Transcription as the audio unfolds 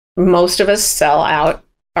most of us sell out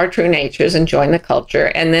our true natures and join the culture.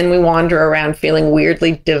 And then we wander around feeling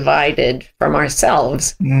weirdly divided from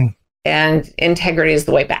ourselves. And integrity is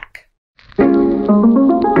the way back.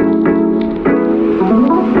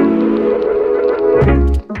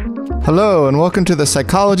 Hello, and welcome to the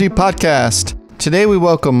Psychology Podcast. Today we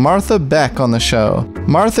welcome Martha Beck on the show.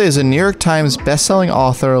 Martha is a New York Times bestselling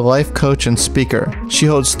author, life coach, and speaker. She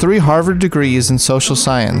holds 3 Harvard degrees in social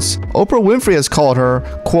science. Oprah Winfrey has called her,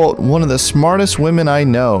 quote, one of the smartest women I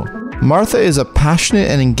know. Martha is a passionate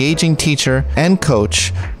and engaging teacher and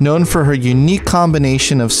coach, known for her unique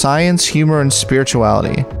combination of science, humor, and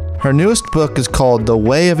spirituality. Her newest book is called The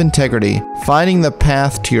Way of Integrity: Finding the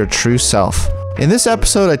Path to Your True Self. In this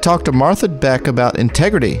episode, I talked to Martha Beck about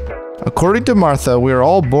integrity. According to Martha, we are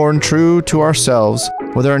all born true to ourselves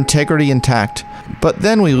with our integrity intact, but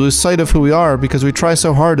then we lose sight of who we are because we try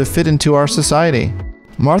so hard to fit into our society.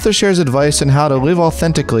 Martha shares advice on how to live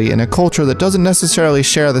authentically in a culture that doesn't necessarily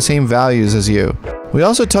share the same values as you. We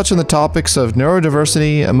also touch on the topics of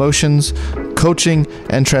neurodiversity, emotions, coaching,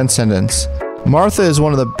 and transcendence. Martha is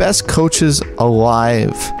one of the best coaches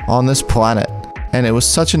alive on this planet, and it was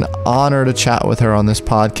such an honor to chat with her on this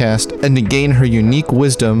podcast and to gain her unique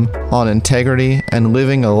wisdom on integrity and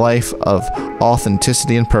living a life of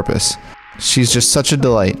authenticity and purpose. She's just such a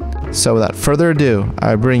delight. So without further ado,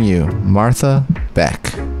 I bring you Martha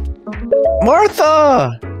Beck.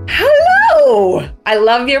 Martha! Hello! I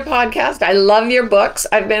love your podcast. I love your books.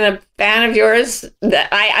 I've been a fan of yours.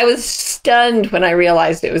 I was stunned when I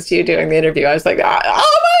realized it was you doing the interview. I was like, oh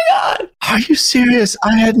my God! Are you serious?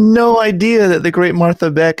 I had no idea that the great Martha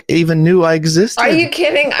Beck even knew I existed. Are you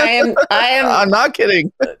kidding? I am. I'm not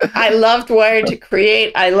kidding. I loved Wired to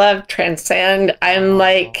Create. I love Transcend.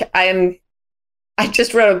 I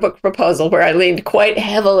just wrote a book proposal where I leaned quite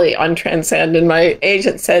heavily on Transcend, and my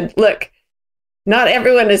agent said, look, not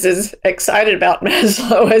everyone is as excited about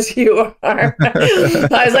Maslow as you are.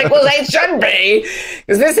 I was like, well, they should be,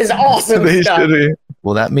 because this is awesome stuff.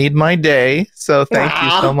 Well, that made my day. So thank you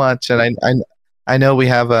so much. And I know we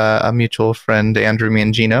have a mutual friend, Andrew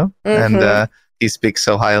Mangino, and he speaks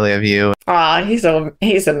so highly of you. He's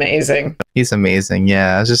amazing. He's amazing.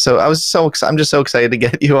 Yeah. I'm just so excited to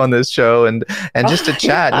get you on this show and just to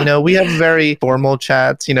chat. You know, we have very formal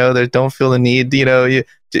chats, that don't feel the need,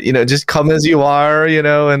 just come as you are,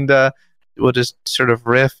 and we'll just sort of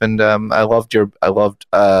riff. And I loved your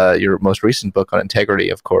most recent book on integrity,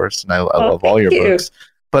 of course, and I love all your books.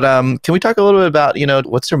 But can we talk a little bit about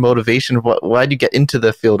what's your motivation? Why did you get into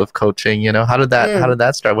the field of coaching? How did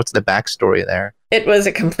that start? What's the backstory there? It was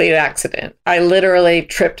a complete accident. I literally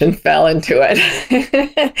tripped and fell into it.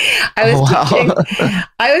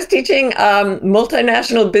 I was teaching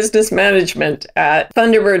multinational business management at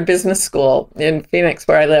Thunderbird Business School in Phoenix,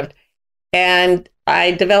 where I lived, and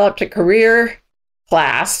I developed a career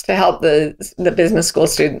class to help the business school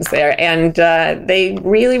students there, and they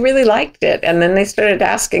really, really liked it. And then they started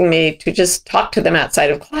asking me to just talk to them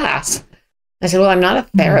outside of class. I said, well, I'm not a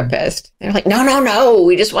therapist. They're like, no,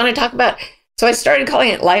 we just want to talk about. So I started calling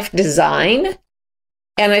it life design,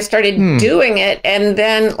 and I started doing it. And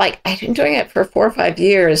then I've been doing it for 4 or 5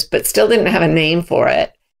 years, but still didn't have a name for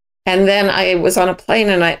it. And then I was on a plane,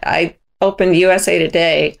 and I opened USA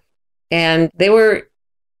Today, and they were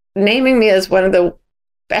naming me as one of the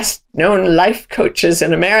best known life coaches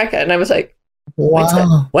in America. And I was like,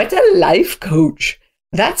 wow, what's a life coach?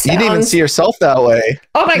 That sounds... You didn't even see yourself that way.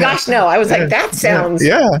 Oh my gosh, no. I was like, that sounds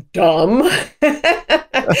dumb.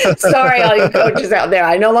 Sorry, all you coaches out there.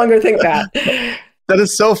 I no longer think that. That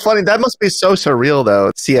is so funny. That must be so surreal,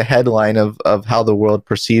 though. See a headline of how the world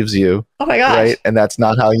perceives you. Oh my gosh. Right? And that's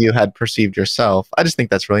not how you had perceived yourself. I just think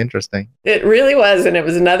that's really interesting. It really was. And it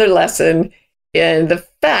was another lesson in the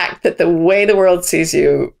fact that the way the world sees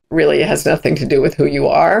you really has nothing to do with who you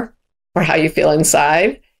are or how you feel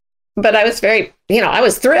inside. But I was very, I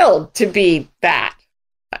was thrilled to be that.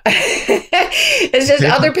 It's just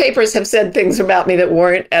other papers have said things about me that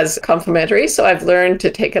weren't as complimentary. So I've learned to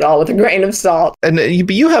take it all with a grain of salt. And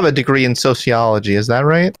you have a degree in sociology, is that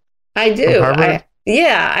right? I do.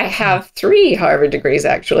 I have 3 Harvard degrees,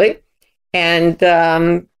 actually. And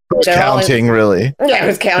I was counting, really. Yeah, I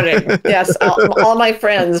was counting. Yes. All my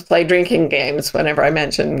friends play drinking games whenever I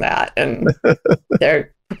mention that. And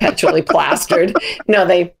they're perpetually plastered. No,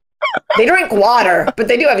 they drink water, but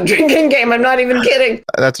they do have a drinking game. I'm not even kidding.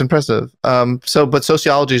 That's impressive. But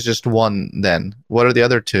sociology is just one then. What are the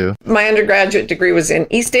other 2? My undergraduate degree was in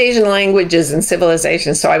East Asian languages and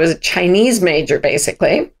civilization. So I was a Chinese major,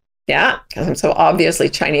 basically. Yeah, because I'm so obviously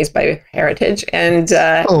Chinese by heritage. And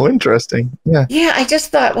Oh, interesting. Yeah. yeah, I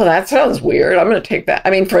just thought, well, that sounds weird. I'm going to take that. I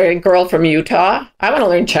mean, for a girl from Utah, I want to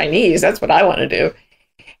learn Chinese. That's what I want to do.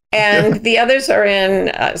 And the others are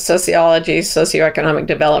in sociology, socioeconomic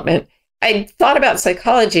development. I thought about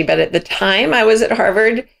psychology, but at the time I was at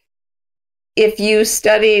Harvard, if you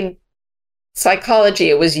studied psychology,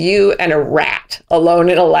 it was you and a rat alone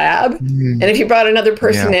in a lab. And if you brought another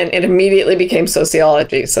person in, it immediately became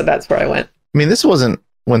sociology. So that's where I went. I mean, this wasn't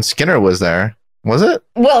when Skinner was there, was it?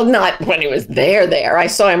 Well, not when he was there. I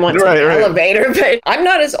saw him once in the elevator, but I'm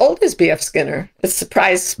not as old as B.F. Skinner. It's a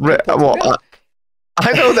surprise. Well,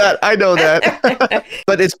 I know that.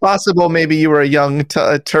 But it's possible maybe you were a young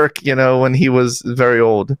Turk, when he was very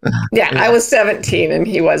old. Yeah, I was 17 and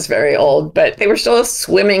he was very old, but they were still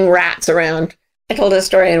swimming rats around. I told a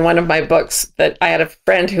story in one of my books that I had a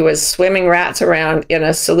friend who was swimming rats around in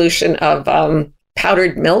a solution of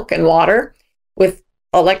powdered milk and water with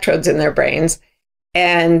electrodes in their brains.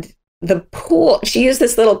 And the pool, she used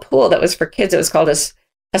this little pool that was for kids. It was called a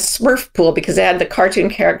Smurf pool because it had the cartoon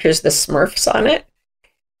characters, the Smurfs, on it.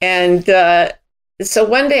 And so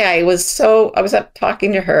one day I was up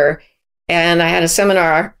talking to her, and I had a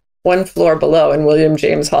seminar one floor below in William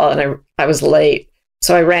James Hall, and I was late.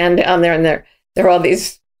 So I ran down there, and there were all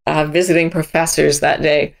these visiting professors that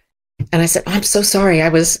day. And I said, I'm so sorry. I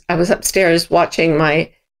was upstairs watching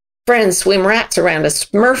my friends swim rats around a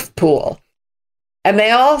Smurf pool. And they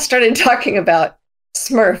all started talking about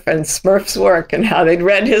Smurf and Smurf's work and how they'd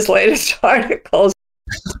read his latest articles.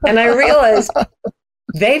 And I realized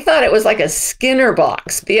they thought it was like a Skinner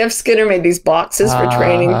box. B.F. Skinner made these boxes for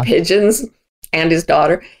training pigeons and his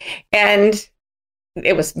daughter. And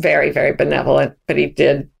it was very, very benevolent, but he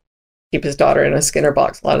did keep his daughter in a Skinner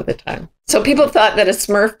box a lot of the time. So people thought that a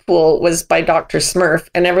Smurf pool was by Dr. Smurf,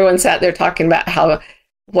 and everyone sat there talking about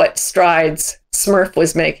what strides Smurf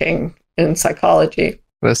was making in psychology.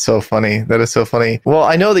 That is so funny. Well,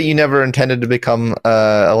 I know that you never intended to become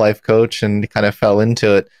a life coach and kind of fell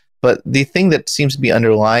into it. But the thing that seems to be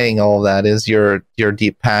underlying all of that is your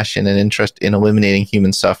deep passion and interest in eliminating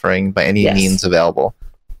human suffering by any means available.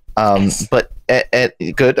 But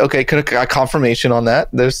good, okay, confirmation on that.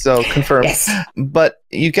 There's so confirmed. But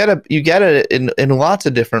you get it in lots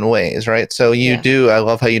of different ways, right? So you do. I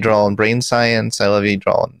love how you draw on brain science. I love how you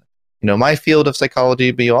draw on my field of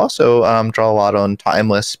psychology, but you also draw a lot on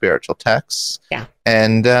timeless spiritual texts.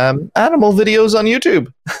 And animal videos on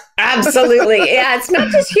YouTube. Absolutely. Yeah, it's not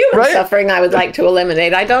just human suffering I would like to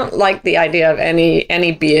eliminate. I don't like the idea of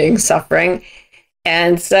any being suffering.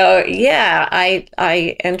 And so, yeah,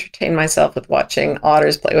 I entertain myself with watching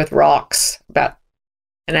otters play with rocks about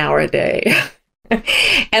an hour a day.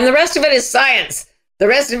 And the rest of it is science. The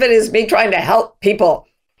rest of it is me trying to help people.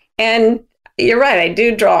 And you're right, I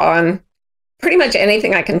do draw on pretty much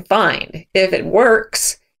anything I can find. If it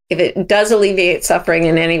works, if it does alleviate suffering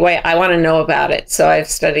in any way, I want to know about it. So I've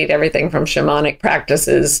studied everything from shamanic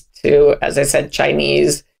practices to, as I said,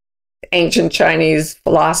 ancient Chinese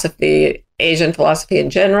philosophy, Asian philosophy in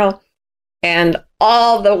general, and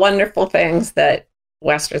all the wonderful things that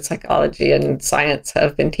Western psychology and science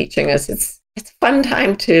have been teaching us. It's a fun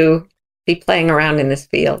time to be playing around in this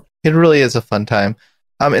field. It really is a fun time.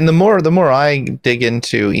 And the more I dig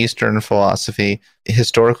into Eastern philosophy,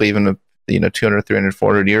 historically, even 200, 300,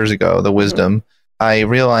 400 years ago, the wisdom, I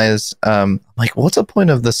realize, what's the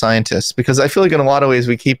point of the scientists? Because I feel like in a lot of ways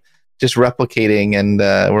we keep just replicating, and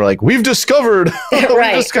we're like, we've discovered.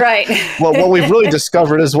 Right. Well, what we've really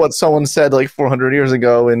discovered is what someone said like 400 years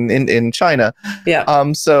ago in China.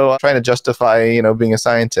 Yeah. So trying to justify, being a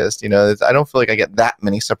scientist, I don't feel like I get that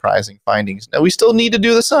many surprising findings. Now we still need to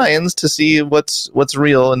do the science to see what's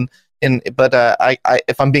real, but I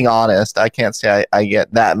if I'm being honest, I can't say I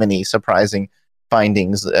get that many surprising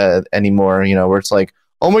findings anymore. Where it's like,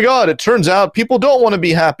 oh my God, it turns out people don't want to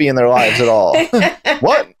be happy in their lives at all.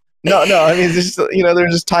 What? No. I mean, it's just, they're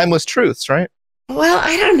just timeless truths, right? Well,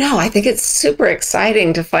 I don't know. I think it's super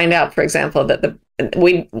exciting to find out, for example, that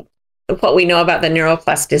what we know about the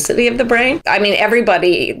neuroplasticity of the brain. I mean,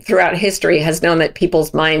 everybody throughout history has known that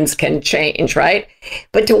people's minds can change, right?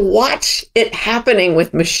 But to watch it happening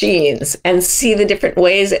with machines and see the different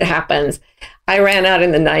ways it happens, I ran out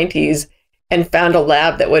in the 90s and found a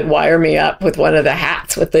lab that would wire me up with one of the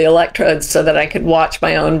hats with the electrodes so that I could watch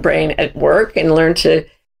my own brain at work and learn to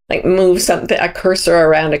move a cursor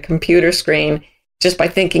around a computer screen just by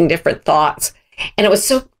thinking different thoughts. And it was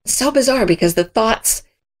so bizarre because the thoughts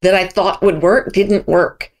that I thought would work didn't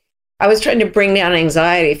work. I was trying to bring down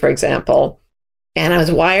anxiety, for example, and I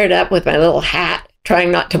was wired up with my little hat,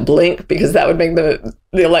 trying not to blink because that would make the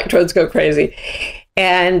electrodes go crazy.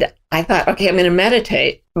 And I thought, okay, I'm going to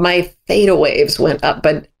meditate. My theta waves went up,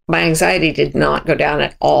 but my anxiety did not go down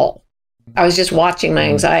at all. I was just watching my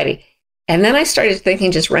anxiety. And then I started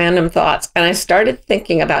thinking just random thoughts. And I started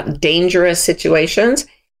thinking about dangerous situations.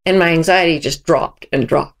 And my anxiety just dropped and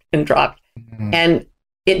dropped and dropped. And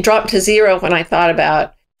it dropped to zero when I thought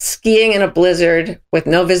about skiing in a blizzard with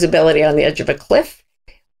no visibility on the edge of a cliff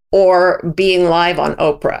or being live on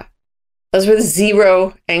Oprah. Those were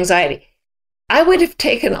zero anxiety. I would have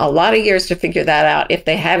taken a lot of years to figure that out if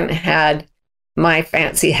they hadn't had my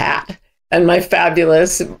fancy hat and my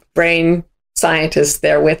fabulous brain scientists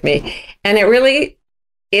there with me. And it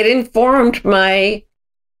informed my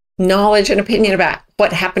knowledge and opinion about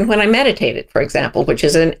what happened when I meditated, for example, which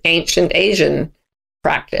is an ancient Asian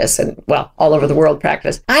practice and, well, all over the world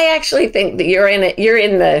practice. I actually think that you're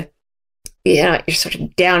sort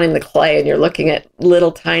of down in the clay and you're looking at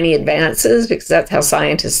little tiny advances because that's how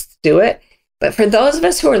scientists do it. But for those of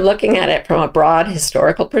us who are looking at it from a broad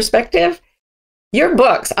historical perspective, your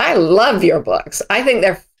books, I love your books. I think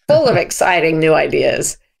they're full of exciting new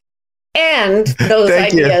ideas. And those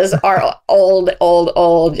ideas are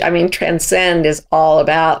old. I mean, Transcend is all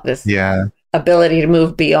about this ability to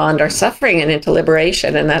move beyond our suffering and into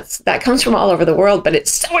liberation. And that comes from all over the world, but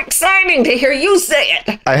it's so exciting to hear you say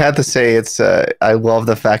it. I had to say I love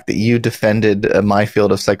the fact that you defended my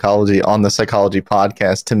field of psychology on the psychology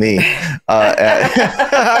podcast to me.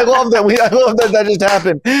 I love that just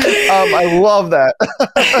happened. I love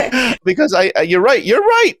that because you're right.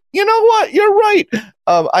 You know what? You're right.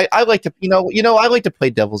 I like to, I like to play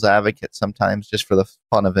devil's advocate sometimes just for the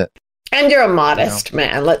fun of it. And you're a modest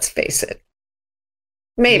man, let's face it.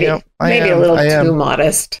 Maybe a little too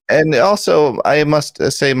modest. And also, I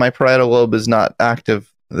must say my parietal lobe is not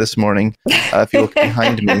active this morning. If you look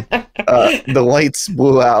behind me, the lights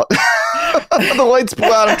blew out. The lights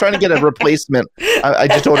blew out. I'm trying to get a replacement. I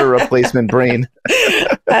just ordered a replacement brain.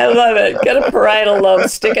 I love it. Get a parietal lobe,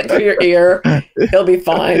 stick it through your ear. He'll be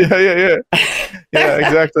fine. Yeah,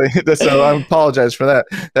 exactly. So I apologize for that.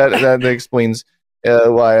 That explains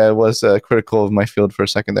why I was critical of my field for a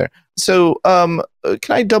second there. So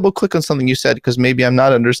can I double click on something you said? Because maybe I'm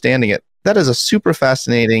not understanding it. That is a super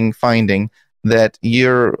fascinating finding that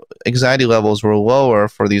your anxiety levels were lower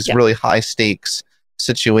for these really high stakes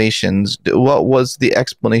situations. What was the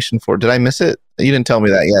explanation for? Did I miss it? You didn't tell me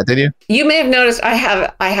that yet, did you? You may have noticed I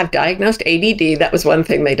have diagnosed ADD. That was one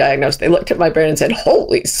thing they diagnosed. They looked at my brain and said,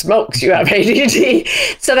 holy smokes, you have ADD.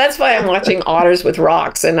 So that's why I'm watching Otters with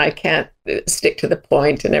Rocks and I can't stick to the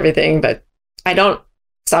point and everything, but I don't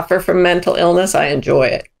suffer from mental illness. I enjoy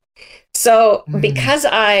it. So because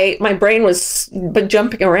my brain was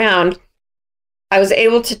jumping around, I was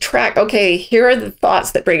able to track, okay, here are the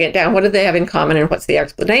thoughts that bring it down. What do they have in common and what's the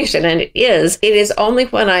explanation? And it is only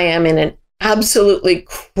when I am in an absolutely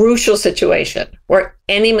crucial situation where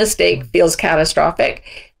any mistake feels catastrophic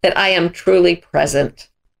that I am truly present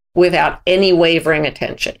without any wavering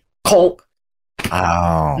attention. Conk.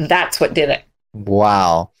 Oh. That's what did it.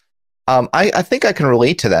 Wow. I think I can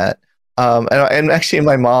relate to that. And actually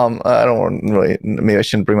my mom, I don't want really, maybe I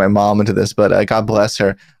shouldn't bring my mom into this, but God bless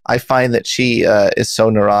her. I find that she is so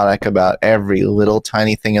neurotic about every little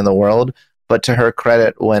tiny thing in the world. But to her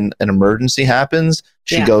credit, when an emergency happens,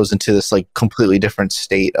 she goes into this like completely different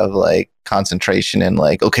state of like concentration and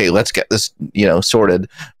like, okay, let's get this, sorted.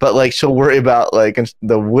 But like she'll worry about like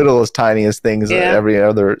the littlest, tiniest things every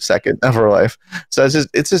other second of her life. So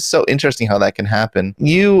it's just so interesting how that can happen.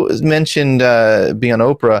 You mentioned being on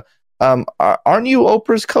Oprah. Aren't you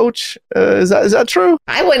Oprah's coach? Is that true?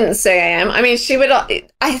 I wouldn't say I am. I mean, she would.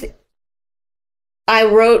 I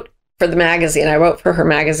wrote for the magazine. I wrote for her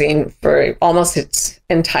magazine for almost its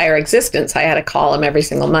entire existence. I had a column every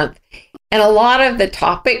single month, and a lot of the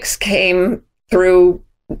topics came through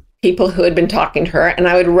people who had been talking to her, and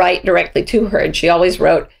I would write directly to her. And she always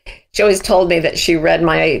told me that she read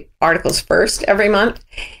my articles first every month,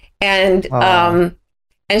 and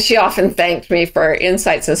she often thanked me for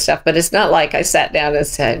insights and stuff, but it's not like I sat down and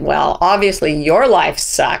said, well, obviously your life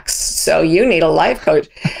sucks, so you need a life coach.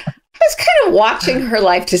 I was kind of watching her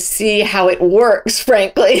life to see how it works,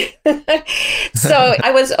 frankly. So I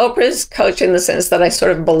was Oprah's coach in the sense that I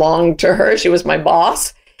sort of belonged to her. She was my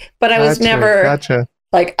boss, but I was never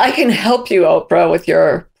like, I can help you, Oprah, with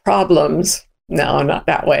your problems. No, not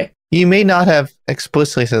that way. You may not have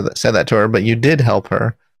explicitly said that to her, but you did help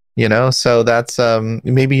her. So that's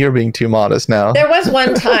maybe you're being too modest now. There was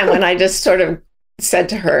one time when I just sort of said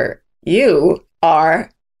to her, you are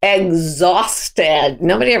exhausted.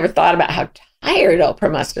 Nobody ever thought about how tired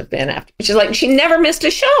Oprah must have been after. She's like, she never missed a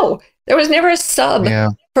show. There was never a sub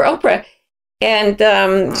for Oprah. And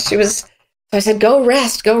she was So I said, go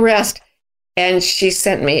rest, go rest. And she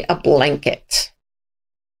sent me a blanket,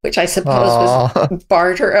 which I suppose was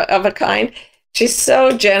barter of a kind. She's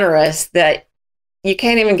so generous that you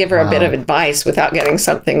can't even give her a bit of advice without getting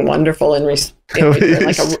something wonderful in return,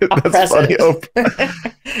 like a present.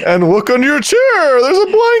 And look under your chair. There's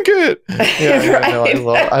a blanket. Yeah, right.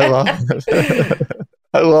 No, I love it.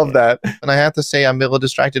 I love that. And I have to say, I'm a little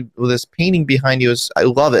distracted with this painting behind you. I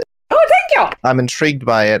love it. Oh, thank you. I'm intrigued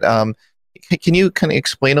by it. Can you kind of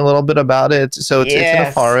explain a little bit about it? So it's in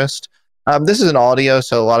a forest. This is an audio,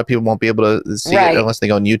 so a lot of people won't be able to see it unless they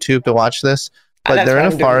go on YouTube to watch this. But they're in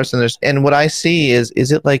a forest, and what I see is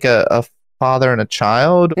it like a father and a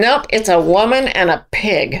child? Nope, it's a woman and a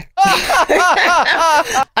pig.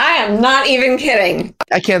 I am not even kidding.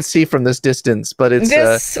 I can't see from this distance, but it's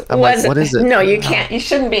like, what is it? No, you can't. You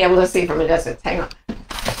shouldn't be able to see from a distance. Hang on.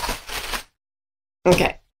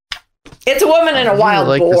 Okay. It's a woman and a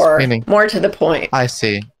wild boar. More to the point. I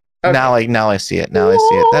see. Okay. Now I see it. Now I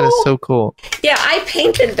see it. That is so cool. Yeah, I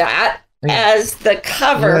painted that as the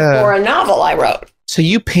cover for a novel I wrote. So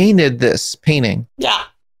you painted this painting? Yeah.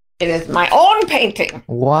 It is my own painting.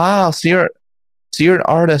 Wow. So you're an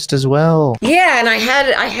artist as well. Yeah, and I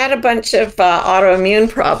had a bunch of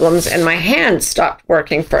autoimmune problems, and my hand stopped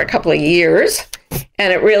working for a couple of years.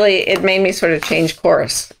 And it made me sort of change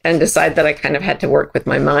course and decide that I kind of had to work with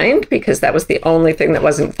my mind, because that was the only thing that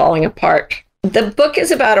wasn't falling apart. The book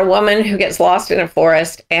is about a woman who gets lost in a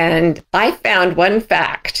forest, and I found one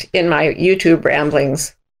fact in my YouTube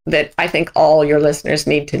ramblings that I think all your listeners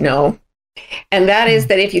need to know. And that is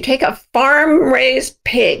that if you take a farm-raised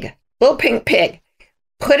pig, little pink pig,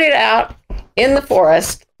 put it out in the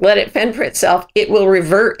forest, let it fend for itself, it will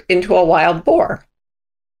revert into a wild boar.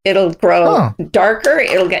 It'll grow darker,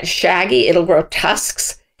 it'll get shaggy, it'll grow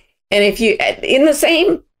tusks. And if you, in the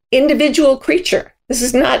same individual creature, this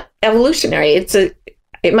is not evolutionary,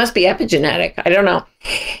 it must be epigenetic, I don't know.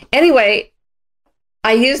 Anyway,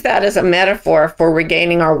 I use that as a metaphor for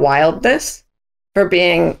regaining our wildness, for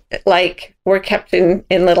being like, we're kept in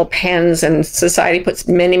little pens, and society puts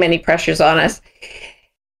many, many pressures on us.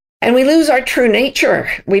 And we lose our true nature.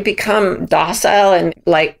 We become docile and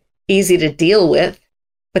like easy to deal with,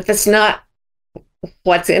 but that's not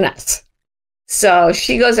what's in us. So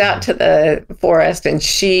she goes out to the forest and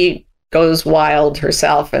she goes wild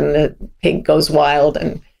herself, and the pig goes wild.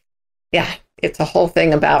 And yeah, it's a whole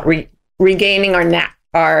thing about regaining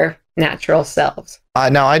our natural selves.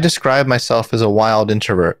 Now I describe myself as a wild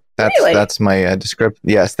introvert. That's my description.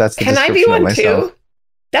 Yes, that's the description. Can I be one of myself. too?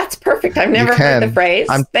 That's perfect. I've never heard the phrase.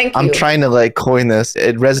 Thank you. I'm trying to like coin this.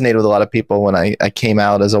 It resonated with a lot of people when I came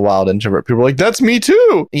out as a wild introvert. People were like, that's me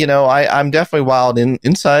too. You know, I'm definitely wild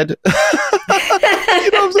inside. You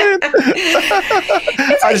know what I'm saying?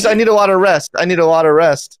 I need a lot of rest.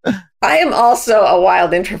 I am also a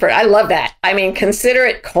wild introvert. I love that. I mean, consider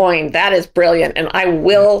it coined. That is brilliant. And I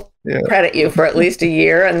will credit you for at least a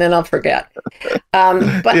year, and then I'll forget.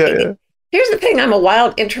 But here's the thing. I'm a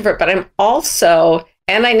wild introvert, but I'm also,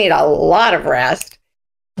 and I need a lot of rest,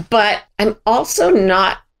 but I'm also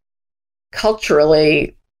not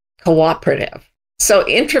culturally cooperative. So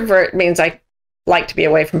introvert means I like to be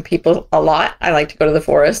away from people a lot. I like to go to the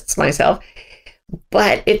forests myself,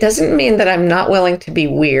 but it doesn't mean that I'm not willing to be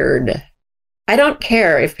weird. I don't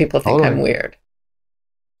care if people think I'm weird.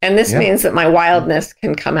 And this means that my wildness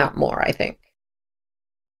can come out more, I think.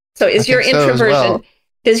 So is your introversion,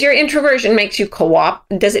 does your introversion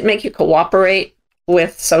does it make you cooperate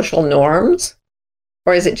with social norms?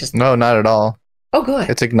 Or is it just... No, not at all. Oh, good.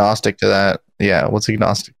 It's agnostic to that. Yeah, what's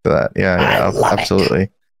agnostic to that? Yeah, absolutely.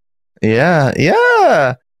 It.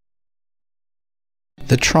 Yeah.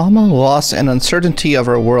 The trauma, loss, and uncertainty of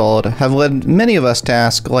our world have led many of us to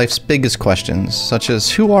ask life's biggest questions, such as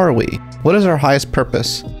who are we? What is our highest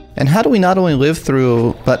purpose? And how do we not only live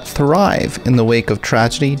through, but thrive in the wake of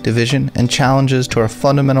tragedy, division, and challenges to our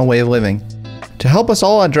fundamental way of living? To help us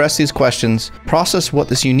all address these questions, process what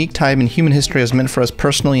this unique time in human history has meant for us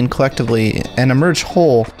personally and collectively, and emerge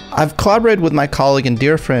whole, I've collaborated with my colleague and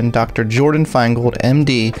dear friend, Dr. Jordan Feingold,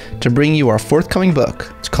 MD, to bring you our forthcoming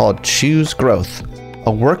book. It's called Choose Growth,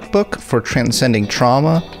 a workbook for transcending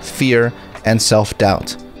trauma, fear, and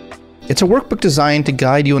self-doubt. It's a workbook designed to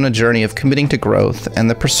guide you on a journey of committing to growth and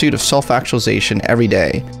the pursuit of self-actualization every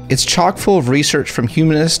day. It's chock full of research from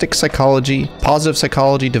humanistic psychology, positive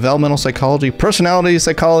psychology, developmental psychology, personality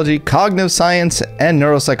psychology, cognitive science, and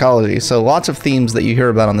neuropsychology. So lots of themes that you hear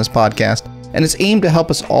about on this podcast. And it's aimed to help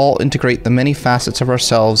us all integrate the many facets of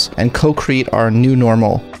ourselves and co-create our new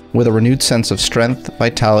normal with a renewed sense of strength,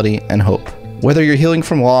 vitality, and hope. Whether you're healing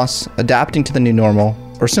from loss, adapting to the new normal,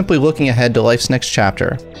 or simply looking ahead to life's next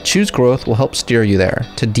chapter, Choose Growth will help steer you there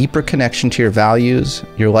to deeper connection to your values,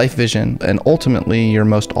 your life vision, and ultimately your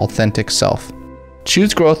most authentic self.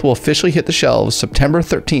 Choose Growth will officially hit the shelves September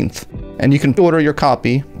 13th, and you can order your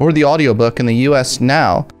copy or the audiobook in the US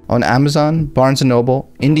now on Amazon, Barnes &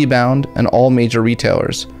 Noble, IndieBound, and all major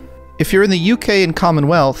retailers. If you're in the UK and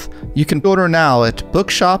Commonwealth, you can order now at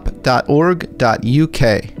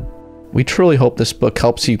bookshop.org.uk. We truly hope this book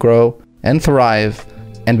helps you grow and thrive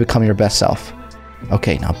and become your best self.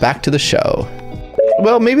 Okay, now back to the show.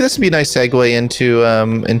 Well, maybe this would be a nice segue into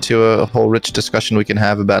a whole rich discussion we can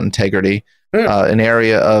have about integrity, an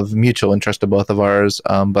area of mutual interest to both of ours.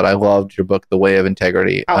 But I loved your book, The Way of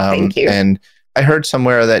Integrity. Oh, thank you. And I heard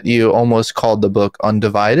somewhere that you almost called the book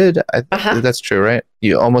Undivided. That's true, right?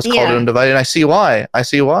 You almost called it Undivided. And I see why.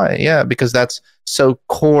 Yeah, because that's so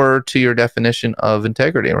core to your definition of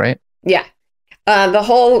integrity, right? Yeah.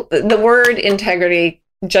 The word integrity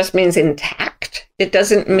just means intact. It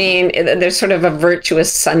doesn't mean there's sort of a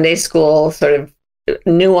virtuous Sunday school sort of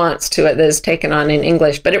nuance to it that is taken on in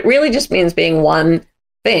English, but it really just means being one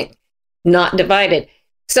thing, not divided.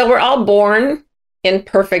 So we're all born in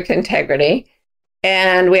perfect integrity.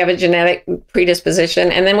 And we have a genetic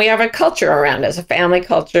predisposition, and then we have a culture around us, a family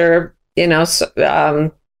culture,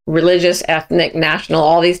 religious, ethnic, national,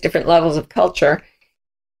 all these different levels of culture.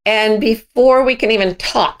 And before we can even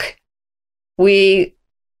talk, we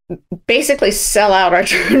basically sell out our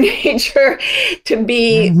true nature to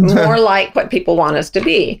be more like what people want us to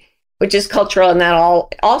be, which is cultural, and that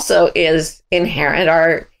also is inherent,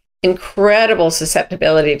 our incredible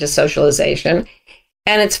susceptibility to socialization.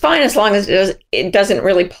 And it's fine as long as it doesn't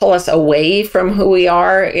really pull us away from who we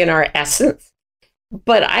are in our essence.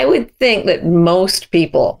 But I would think that most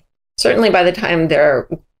people, certainly by the time they're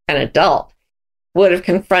an adult, would have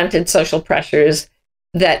confronted social pressures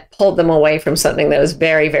that pulled them away from something that was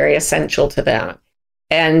very, very essential to them.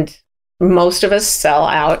 And most of us sell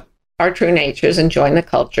out our true natures and join the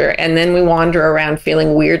culture. And then we wander around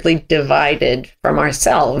feeling weirdly divided from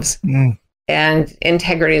ourselves. And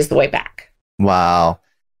integrity is the way back. Wow.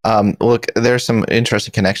 Look, there's some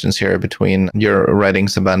interesting connections here between your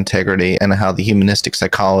writings about integrity and how the humanistic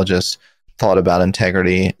psychologists thought about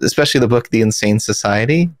integrity, especially the book The Insane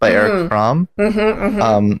Society by Eric Fromm.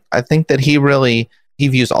 I think that he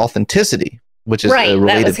views authenticity, which is a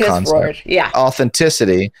related concept.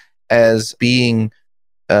 Authenticity as being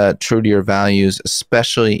true to your values,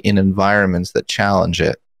 especially in environments that challenge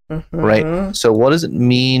it. Right? So what does it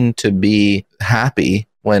mean to be happy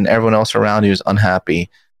when everyone else around you is unhappy?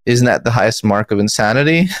 Isn't that the highest mark of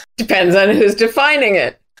insanity? Depends on who's defining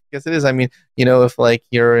it. Yes, it is. I mean, if like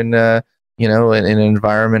you're in an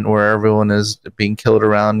environment where everyone is being killed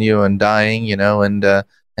around you and dying, and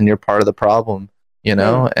you're part of the problem,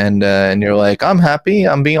 and you're like, I'm happy,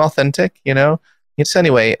 I'm being authentic, It's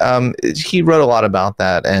anyway. He wrote a lot about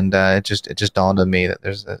that, and it just dawned on me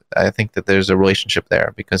that I think that there's a relationship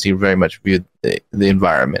there, because he very much viewed the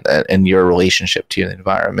environment and your relationship to the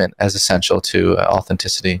environment as essential to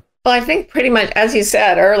authenticity. Well, I think pretty much, as you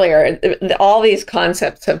said earlier, all these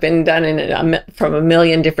concepts have been done from a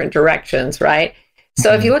million different directions, right?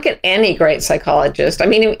 So if you look at any great psychologist, I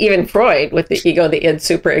mean, even Freud with the ego, the id,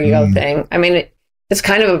 superego thing, I mean, it's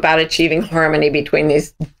kind of about achieving harmony between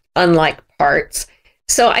these unlike parts.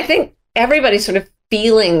 So I think everybody's sort of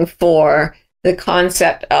feeling for the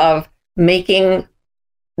concept of making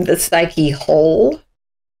the psyche whole,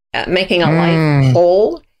 making a life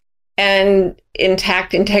whole, and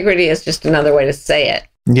intact integrity is just another way to say it.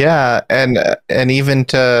 Yeah, and even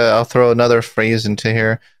I'll throw another phrase into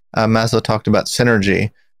here. Maslow talked about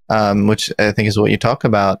synergy, which I think is what you talk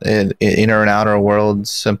about. Inner and outer world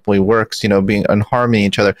simply works, being in harmony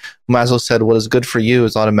each other. Maslow said, what is good for you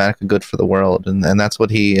is automatically good for the world. And that's what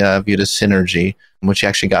he viewed as synergy, which he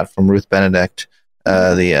actually got from Ruth Benedict,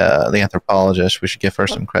 the anthropologist. We should give her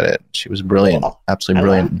some credit. She was brilliant, absolutely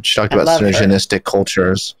brilliant. She talked about synergistic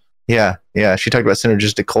cultures. Yeah. She talked about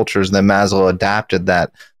synergistic cultures, and then Maslow adapted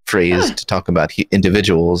that phrase to talk about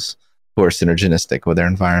individuals who are synergistic with their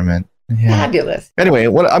environment. Yeah. Fabulous. Anyway,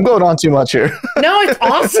 I'm going on too much here. No, it's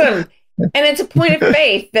awesome. And it's a point of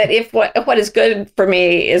faith that if what is good for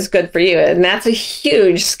me is good for you. And that's a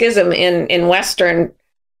huge schism in Western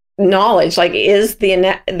knowledge. Like, is the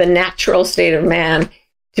natural state of man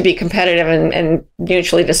to be competitive and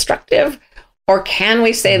mutually destructive? Or can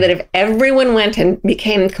we say that if everyone went and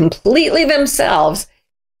became completely themselves,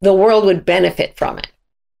 the world would benefit from it?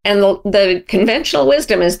 And the conventional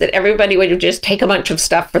wisdom is that everybody would just take a bunch of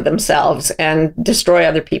stuff for themselves and destroy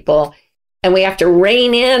other people. And we have to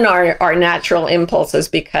rein in our natural impulses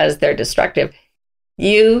because they're destructive.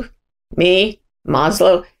 You, me,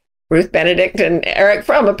 Maslow, Ruth Benedict, and Eric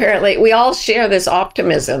Fromm. Apparently, we all share this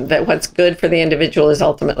optimism that what's good for the individual is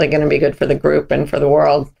ultimately going to be good for the group and for the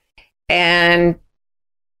world. And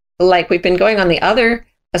like we've been going on the other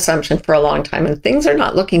assumption for a long time, and things are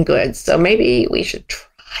not looking good. So maybe we should try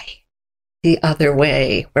the other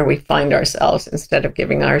way where we find ourselves instead of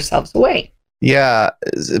giving ourselves away. Yeah,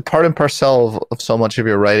 part and parcel of so much of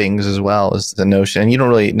your writings as well is the notion, and you don't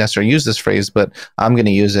really necessarily use this phrase, but I'm going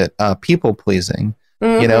to use it, people pleasing.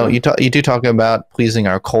 You know, you do talk about pleasing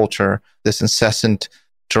our culture, this incessant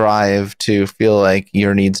drive to feel like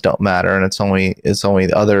your needs don't matter, and it's only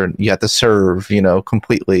the other you have to serve, you know,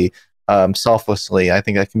 completely selflessly. I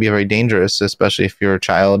think that can be very dangerous, especially if you're a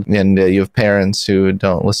child and you have parents who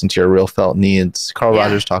don't listen to your real felt needs. Carl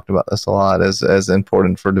Rogers talked about this a lot as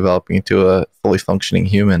important for developing into a fully functioning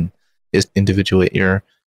human is individuate your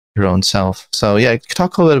own self. So yeah,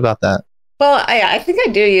 talk a little bit about that. Well, I think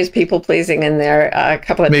I do use people pleasing in there a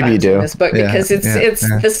couple of times in this book because it's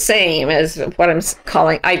the same as what I'm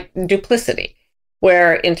calling duplicity,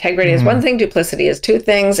 where integrity is one thing, duplicity is two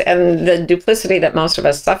things, and the duplicity that most of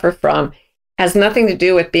us suffer from has nothing to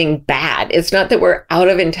do with being bad. It's not that we're out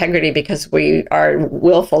of integrity because we are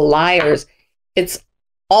willful liars. It's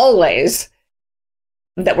always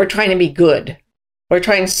that we're trying to be good. We're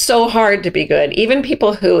trying so hard to be good. Even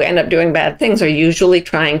people who end up doing bad things are usually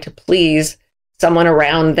trying to please someone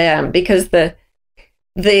around them because the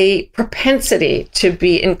propensity to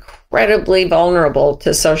be incredibly vulnerable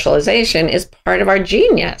to socialization is part of our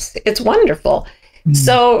genius. It's wonderful.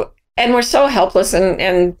 So, and we're so helpless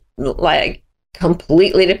and like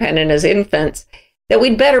completely dependent as infants that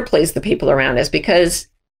we'd better please the people around us because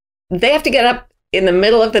they have to get up in the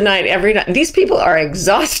middle of the night every night. These people are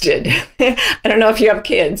exhausted. I don't know if you have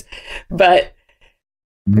kids, but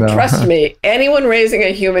trust me, anyone raising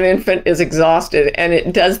a human infant is exhausted, and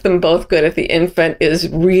it does them both good if the infant is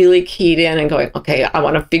really keyed in and going, okay, I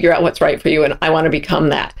want to figure out what's right for you, and I want to become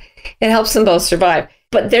that. It helps them both survive.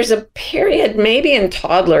 But there's a period, maybe in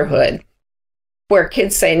toddlerhood, where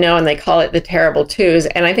kids say no, and they call it the terrible twos.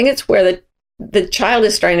 And I think it's where the child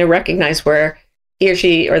is starting to recognize where he or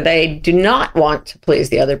she or they do not want to please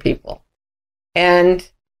the other people. And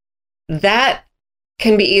that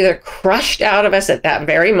can be either crushed out of us at that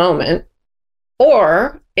very moment,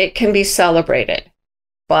 or it can be celebrated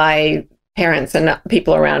by parents and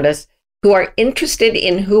people around us who are interested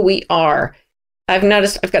in who we are. I've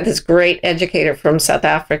noticed I've got this great educator from South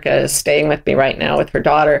Africa staying with me right now with her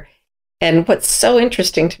daughter. And what's so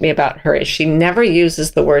interesting to me about her is she never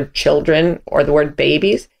uses the word children or the word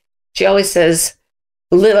babies. She always says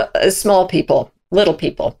small people, little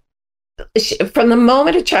people. From the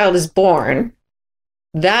moment a child is born,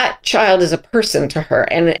 that child is a person to her.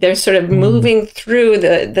 And they're sort of moving through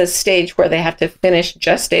the stage where they have to finish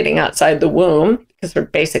gestating outside the womb, because we're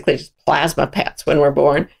basically just plasma pets when we're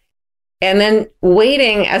born. And then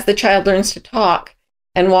waiting as the child learns to talk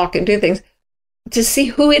and walk and do things to see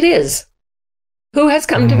who it is, who has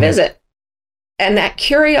come to visit. And that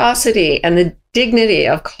curiosity and the dignity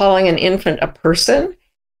of calling an infant a person,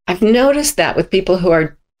 I've noticed that with people who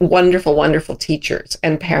are wonderful, wonderful teachers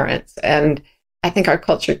and parents. And I think our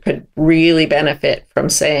culture could really benefit from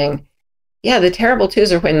saying, yeah, the terrible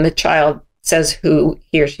twos are when the child says who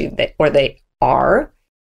he or she or they are.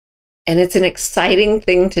 And it's an exciting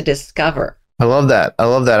thing to discover. I love that.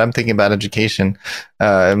 I'm thinking about education.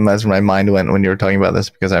 That's where my mind went when you were talking about this,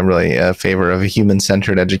 because I'm really a favor of a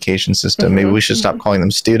human-centered education system. Maybe we should stop calling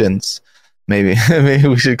them students. Maybe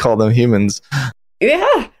we should call them humans.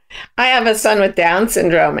 Yeah. I have a son with Down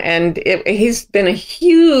syndrome, and he's been a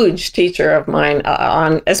huge teacher of mine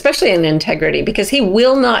on, especially in integrity, because he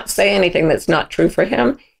will not say anything that's not true for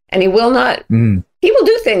him. And he will not, he will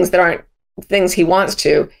do things that aren't things he wants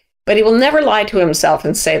to, but he will never lie to himself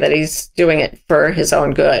and say that he's doing it for his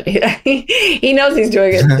own good. He knows he's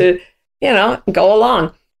doing it to, go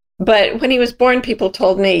along. But when he was born, people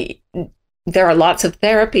told me there are lots of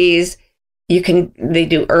therapies. They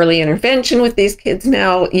do early intervention with these kids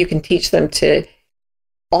now. You can teach them to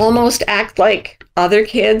almost act like other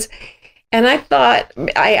kids. And I thought,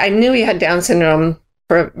 I knew he had Down syndrome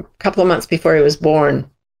for a couple of months before he was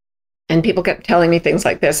born. And people kept telling me things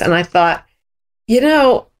like this. And I thought,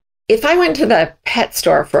 if I went to the pet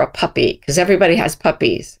store for a puppy, because everybody has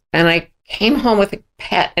puppies, and I came home with a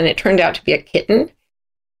pet and it turned out to be a kitten,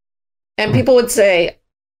 and people would say,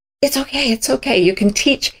 it's okay. You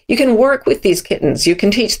can work with these kittens. You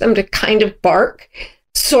can teach them to kind of bark,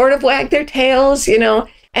 sort of wag their tails,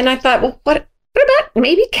 And I thought, well, what about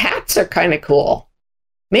maybe cats are kind of cool?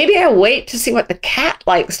 Maybe I wait to see what the cat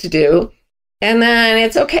likes to do. And then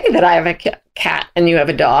it's okay that I have a cat and you have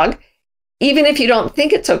a dog. even if you don't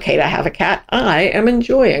think it's okay to have a cat, I am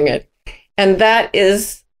enjoying it. And that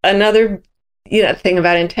is another, thing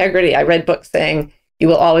about integrity. I read books saying you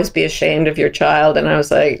will always be ashamed of your child. And I was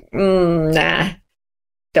like, nah,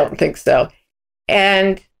 don't think so.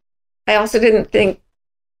 And I also didn't think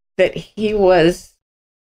that he was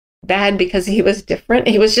bad because he was different.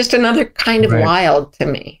 He was just another kind of wild to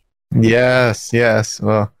me. Yes.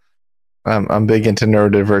 Well, I'm big into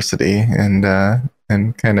neurodiversity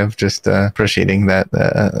and kind of just appreciating that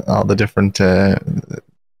all the different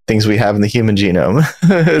things we have in the human genome.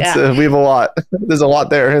 We have a lot. There's a lot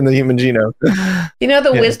there in the human genome.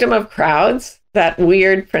 The wisdom of crowds, that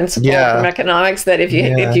weird principle from economics that if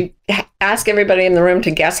you ask everybody in the room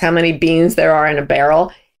to guess how many beans there are in a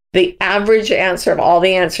barrel, the average answer of all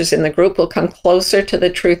the answers in the group will come closer to the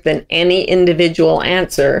truth than any individual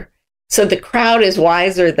answer. So the crowd is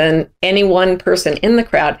wiser than any one person in the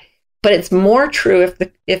crowd, but it's more true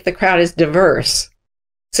if the crowd is diverse.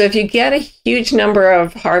 So if you get a huge number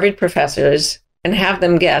of Harvard professors and have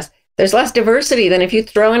them guess, there's less diversity than if you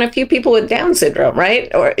throw in a few people with Down syndrome,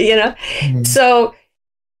 right? Or, So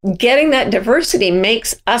getting that diversity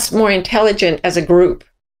makes us more intelligent as a group,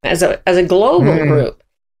 as a global group.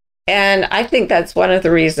 And I think that's one of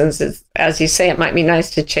the reasons is, as you say, it might be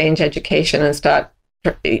nice to change education and stop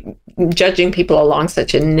judging people along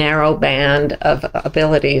such a narrow band of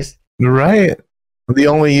abilities. Right. The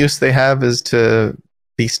only use they have is to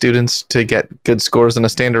be students to get good scores on a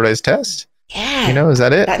standardized test. Yeah. Is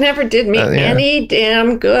that it? That never did me any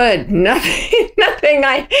damn good. Nothing.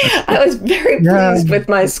 I was very pleased with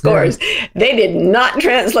my scores. Yeah. They did not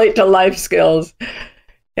translate to life skills.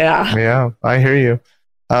 Yeah. Yeah, I hear you.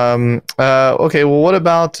 Okay, well, what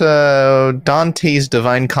about Dante's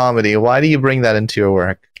Divine Comedy? Why do you bring that into your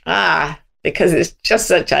work? Because it's just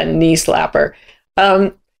such a knee slapper.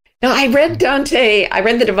 No, I read Dante. I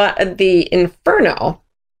read the Inferno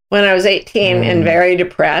when I was 18 and very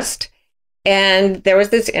depressed. And there was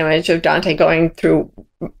this image of Dante going through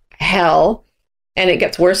hell, and it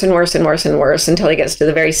gets worse and worse and worse and worse until he gets to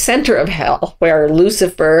the very center of hell, where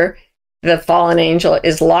Lucifer, the fallen angel,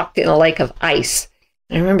 is locked in a lake of ice.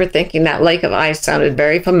 I remember thinking that lake of ice sounded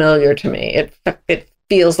very familiar to me. It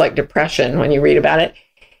feels like depression when you read about it.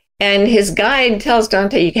 And his guide tells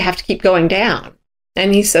Dante, you have to keep going down.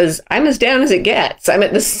 And he says, I'm as down as it gets. I'm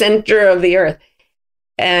at the center of the earth.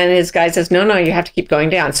 And his guide says, no, you have to keep going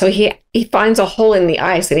down. So he finds a hole in the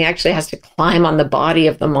ice, and he actually has to climb on the body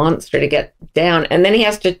of the monster to get down. And then he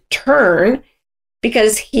has to turn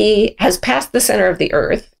because he has passed the center of the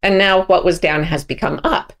earth. And now what was down has become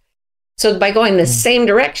up. So by going the same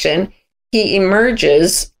direction, he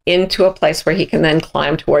emerges into a place where he can then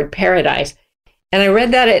climb toward paradise. And I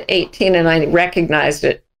read that at 18 and I recognized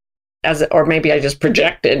it or maybe I just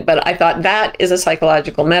projected, but I thought that is a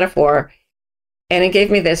psychological metaphor. And it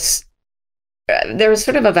gave me this, there was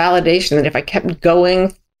sort of a validation that if I kept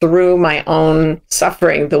going through my own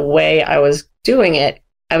suffering the way I was doing it,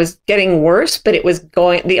 I was getting worse, but it was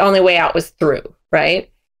going, the only way out was through,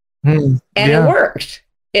 right? And it worked.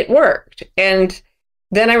 It worked. And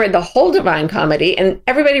then I read the whole Divine Comedy, and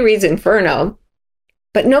everybody reads Inferno,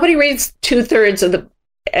 but nobody reads 2/3 of the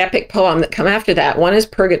epic poem that come after that. One is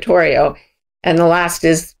Purgatorio, and the last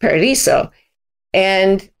is Paradiso.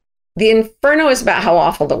 And the Inferno is about how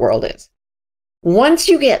awful the world is. Once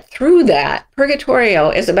you get through that,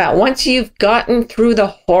 Purgatorio is about once you've gotten through the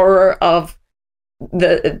horror of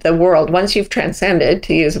the world, once you've transcended,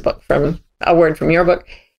 to use a word from your book,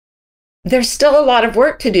 there's still a lot of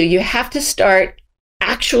work to do. You have to start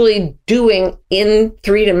actually doing in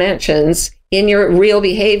 3 dimensions, in your real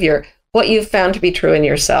behavior, what you've found to be true in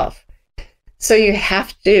yourself. So you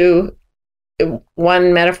have to,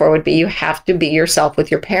 one metaphor would be, you have to be yourself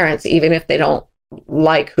with your parents, even if they don't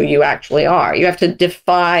like who you actually are. You have to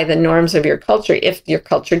defy the norms of your culture if your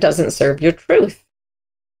culture doesn't serve your truth.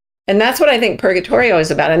 And that's what I think Purgatorio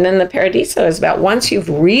is about. And then the Paradiso is about once you've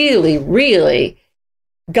really, really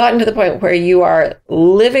gotten to the point where you are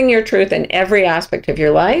living your truth in every aspect of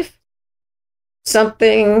your life,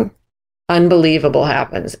 something unbelievable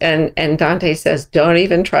happens. And Dante says, don't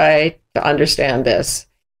even try to understand this.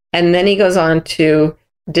 And then he goes on to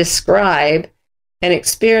describe an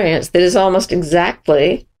experience that is almost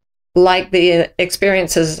exactly like the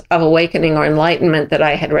experiences of awakening or enlightenment that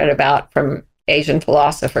I had read about from Asian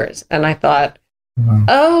philosophers. And I thought,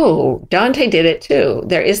 oh, Dante did it too.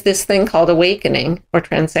 There is this thing called awakening or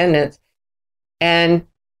transcendence, and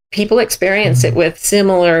people experience it with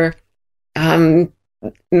similar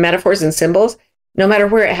metaphors and symbols, no matter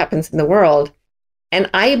where it happens in the world. And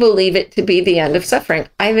I believe it to be the end of suffering.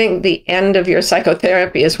 I think the end of your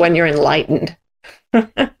psychotherapy is when you're enlightened.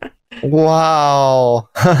 Wow.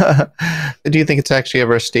 Do you think it's actually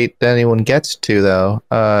ever a state that anyone gets to, though,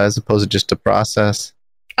 as opposed to just a process?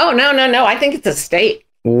 Oh, no. I think it's a state.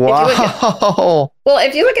 Wow.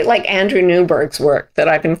 If you look at like Andrew Newberg's work that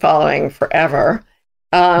I've been following forever.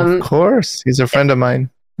 Of course. He's a friend of mine.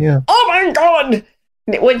 Yeah. Oh my God.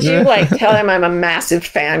 Would you like tell him I'm a massive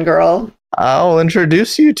fangirl? I'll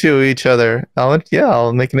introduce you to each other. I'll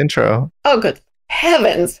make an intro. Oh, good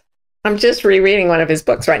heavens. I'm just rereading one of his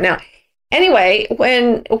books right now. Anyway,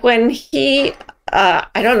 when he, I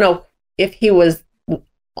don't know if he was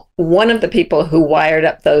one of the people who wired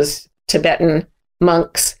up those Tibetan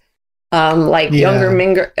monks,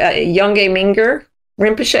 Yongey Mingyur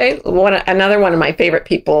Rinpoche, another one of my favorite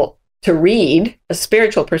people to read, a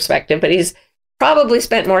spiritual perspective, but he's probably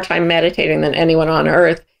spent more time meditating than anyone on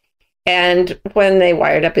earth. And when they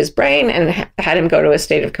wired up his brain and had him go to a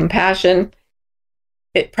state of compassion,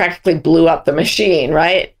 it practically blew up the machine,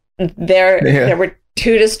 right? There were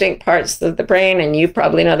two distinct parts of the brain, and you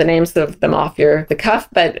probably know the names of them off the cuff,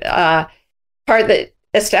 but part that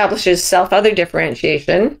establishes self-other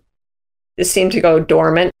differentiation seemed to go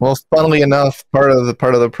dormant. Well, funnily enough, part of the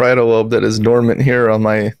parietal lobe that is dormant here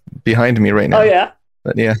behind me right now. Oh yeah.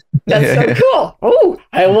 But yeah, that's so cool. Oh,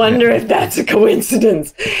 I wonder if that's a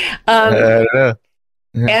coincidence. I don't know.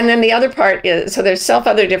 Yeah. And then the other part is, so there's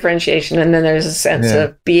self-other differentiation, and then there's a sense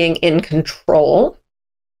of being in control,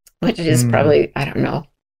 which is probably, I don't know,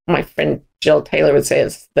 my friend Jill Taylor would say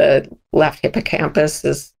it's the left hippocampus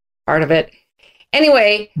is part of it.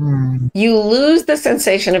 Anyway, you lose the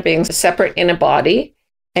sensation of being separate in a body,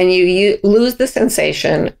 and you lose the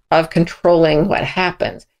sensation of controlling what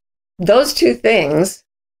happens. Those two things,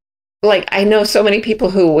 like I know so many people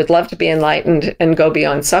who would love to be enlightened and go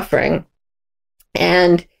beyond suffering.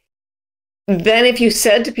 And then if you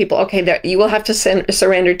said to people, okay, you will have to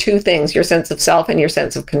surrender two things, your sense of self and your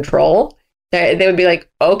sense of control, they would be like,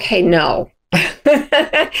 okay, no.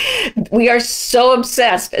 We are so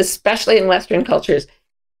obsessed, especially in Western cultures,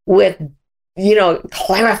 with,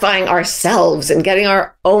 clarifying ourselves and getting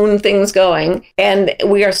our own things going. And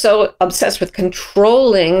we are so obsessed with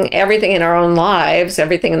controlling everything in our own lives,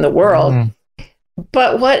 everything in the world.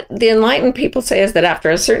 But what the enlightened people say is that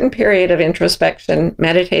after a certain period of introspection,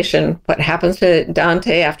 meditation, what happens to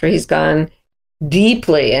Dante after he's gone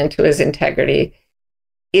deeply into his integrity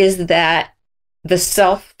is that the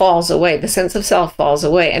self falls away, the sense of self falls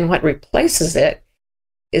away. And what replaces it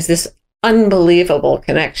is this unbelievable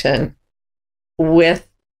connection with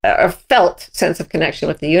a felt sense of connection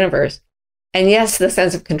with the universe. And yes, the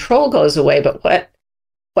sense of control goes away, but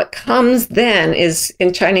what comes then is,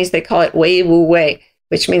 in Chinese, they call it wei wu wei,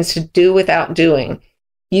 which means to do without doing.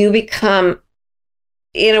 You become,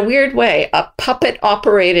 in a weird way, a puppet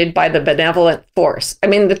operated by the benevolent force. I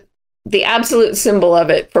mean, the absolute symbol of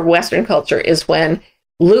it for Western culture is when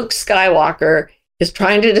Luke Skywalker is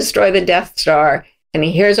trying to destroy the Death Star, and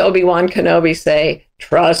he hears Obi-Wan Kenobi say,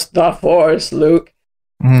 "Trust the Force, Luke."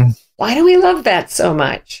 Why do we love that so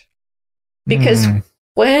much? Because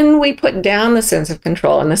when we put down the sense of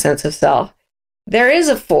control and the sense of self, there is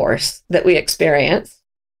a force that we experience,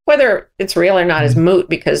 whether it's real or not is moot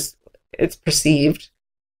because it's perceived.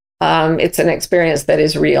 It's an experience that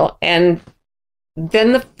is real. And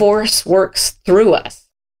then the force works through us.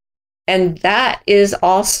 And that is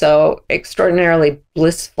also extraordinarily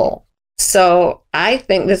blissful. So I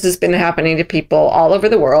think this has been happening to people all over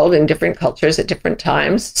the world in different cultures at different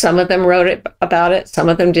times. Some of them wrote about it, some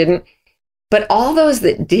of them didn't. But all those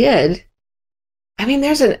that did, I mean,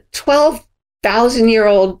 there's a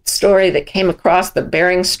 12,000-year-old story that came across the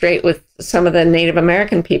Bering Strait with some of the Native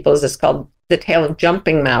American peoples. It's called The Tale of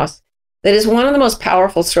Jumping Mouse. That is one of the most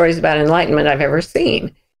powerful stories about enlightenment I've ever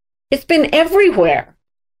seen. It's been everywhere,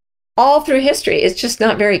 all through history. It's just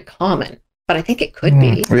not very common, but I think it could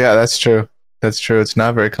be. Yeah, that's true. That's true. It's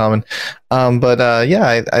not very common. I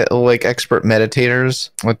like expert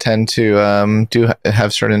meditators would tend to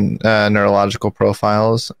have certain neurological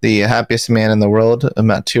profiles. The happiest man in the world,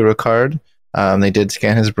 Mathieu Ricard, they did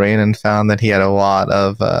scan his brain and found that he had a lot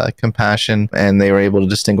of compassion, and they were able to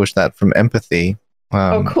distinguish that from empathy.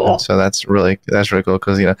 Cool. So that's really cool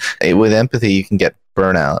because with empathy you can get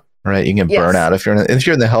burnout, right? You can get burnout if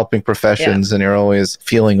you're in the helping professions and you're always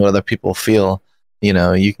feeling what other people feel. You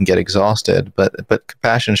can get exhausted, but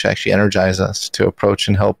compassion should actually energize us to approach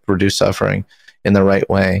and help reduce suffering in the right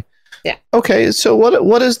way. Yeah. Okay. So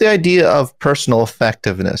what is the idea of personal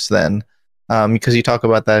effectiveness then? Because you talk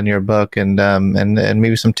about that in your book and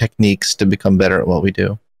maybe some techniques to become better at what we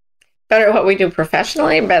do. Better at what we do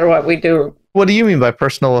professionally, better at what we do. What do you mean by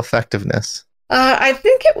personal effectiveness? I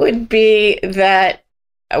think it would be that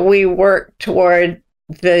we work toward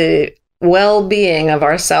the well-being of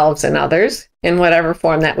ourselves and others in whatever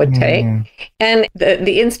form that would take. And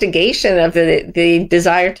the instigation of the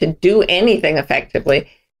desire to do anything effectively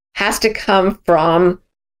has to come from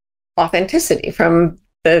authenticity, from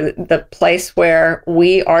the place where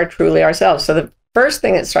we are truly ourselves. So the first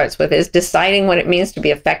thing it starts with is deciding what it means to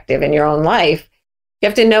be effective in your own life. You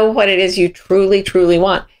have to know what it is you truly, truly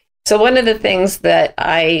want. So one of the things that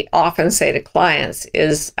I often say to clients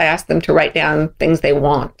is I ask them to write down things they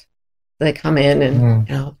want. They come in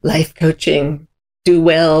and, life coaching, do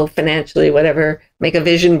well financially, whatever, make a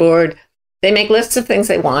vision board. They make lists of things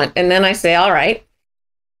they want. And then I say, all right,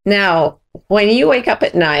 now, when you wake up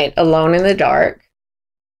at night alone in the dark,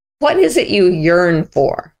 what is it you yearn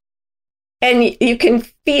for? And you can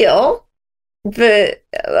feel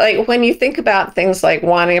like when you think about things like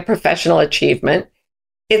wanting a professional achievement,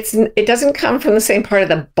 it doesn't come from the same part of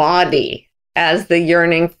the body as the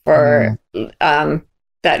yearning for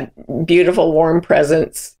that beautiful, warm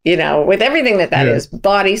presence, with everything that is,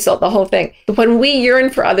 body, soul, the whole thing. When we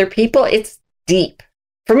yearn for other people, it's deep.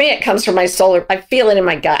 For me, it comes from my I feel it in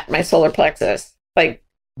my gut, my solar plexus. Like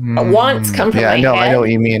wants come from my head. I know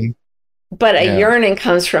what you mean. But a yearning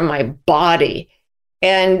comes from my body.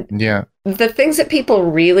 And the things that people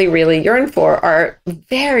really, really yearn for are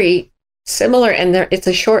very similar, and it's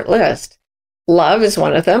a short list. Love is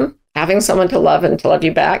one of them. Having someone to love and to love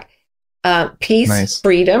you back. Peace,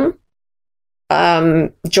 freedom,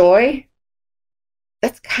 joy.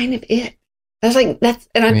 That's kind of it.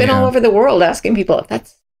 And I've been all over the world asking people if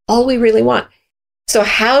that's all we really want. So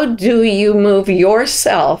how do you move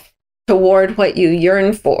yourself toward what you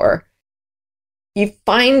yearn for? You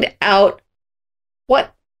find out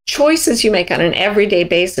what choices you make on an everyday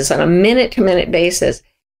basis, on a minute-to-minute basis.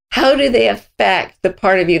 How do they affect the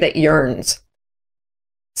part of you that yearns?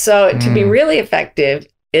 So to be really effective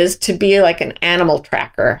is to be like an animal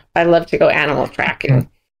tracker. I love to go animal tracking.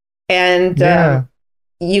 And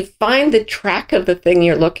you find the track of the thing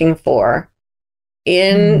you're looking for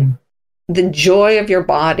in the joy of your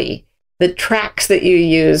body, the tracks that you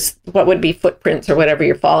use, what would be footprints or whatever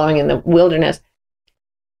you're following in the wilderness.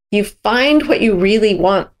 You find what you really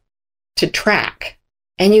want to track,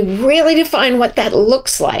 and you really define what that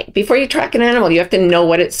looks like. Before you track an animal, you have to know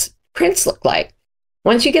what its prints look like.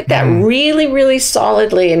 Once you get that really, really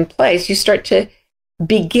solidly in place, you start to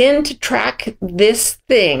begin to track this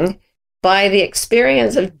thing by the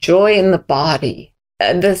experience of joy in the body,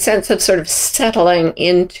 the sense of sort of settling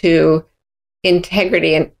into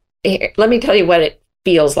integrity. And let me tell you what it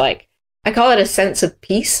feels like. I call it a sense of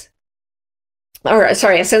peace, a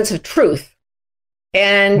sense of truth.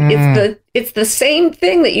 And it's the same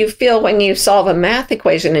thing that you feel when you solve a math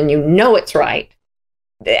equation and you know it's right,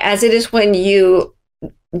 as it is when you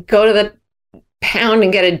go to the pound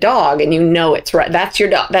and get a dog and you know it's right. That's your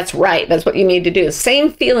dog. That's right. That's what you need to do. The same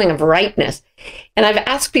feeling of rightness. And I've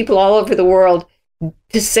asked people all over the world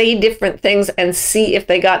to say different things and see if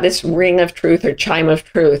they got this ring of truth or chime of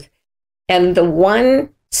truth. And the one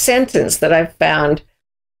sentence that I've found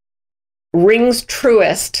rings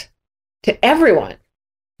truest to everyone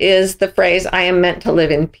is the phrase, I am meant to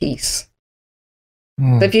live in peace.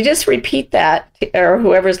 So if you just repeat that, or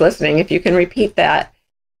whoever's listening, if you can repeat that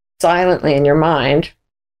silently in your mind,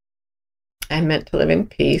 I'm meant to live in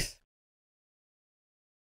peace.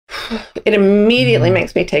 It immediately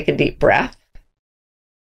makes me take a deep breath.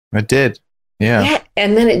 It did. Yeah.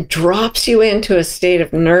 And then it drops you into a state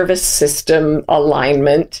of nervous system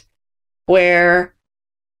alignment where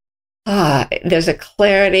there's a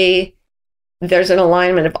clarity, there's an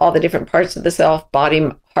alignment of all the different parts of the self, body,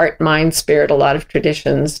 heart, mind, spirit. A lot of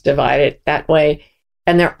traditions divide it that way.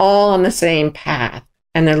 And they're all on the same path,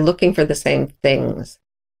 and they're looking for the same things.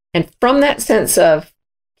 And from that sense of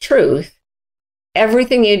truth,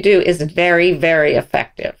 everything you do is very, very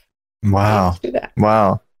effective. Wow. Do that.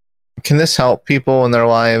 Wow. Can this help people in their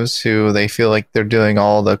lives who they feel like they're doing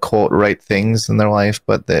all the quote right things in their life,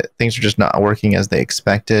 but that things are just not working as they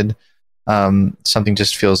expected? Something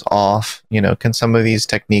just feels off. Can some of these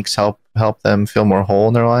techniques help them feel more whole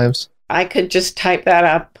in their lives? I could just type that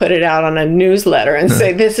up, put it out on a newsletter and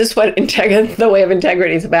say, this is what the way of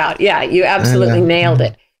integrity is about. Yeah, you absolutely nailed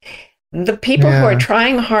it. The people who are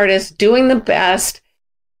trying hardest, doing the best,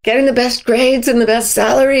 getting the best grades and the best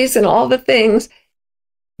salaries and all the things,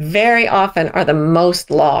 very often are the most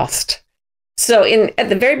lost. So at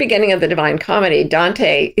the very beginning of the Divine Comedy,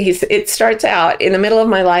 Dante, it starts out, in the middle of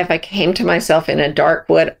my life, I came to myself in a dark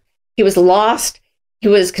wood. He was lost. He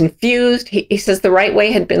was confused. He says the right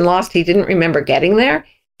way had been lost. He didn't remember getting there.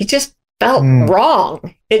 He just felt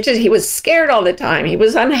wrong. He was scared all the time. He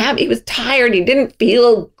was unhappy. He was tired. He didn't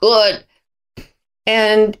feel good.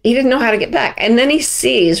 And he didn't know how to get back. And then he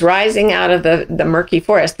sees rising out of the murky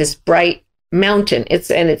forest this bright mountain. It's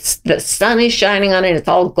the sun is shining on it. It's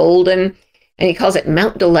all golden. And he calls it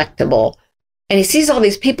Mount Delectable. And he sees all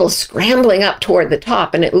these people scrambling up toward the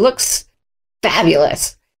top, and it looks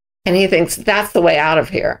fabulous. And he thinks that's the way out of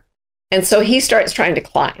here. And so he starts trying to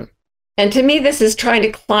climb. And to me, this is trying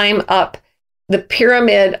to climb up the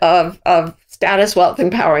pyramid of status, wealth,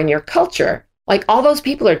 and power in your culture. Like, all those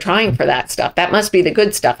people are trying for that stuff. That must be the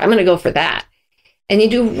good stuff. I'm going to go for that. And you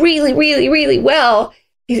do really, really, really well.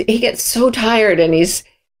 He gets so tired, and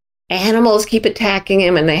animals keep attacking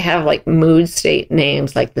him, and they have like mood state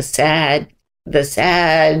names, like the sad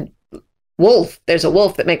wolf. There's a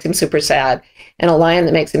wolf that makes him super sad, and a lion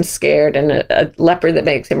that makes him scared, and a leopard that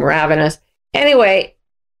makes him ravenous. Anyway,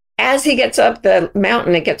 as he gets up the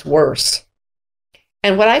mountain, it gets worse.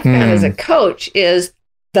 And what I found as a coach is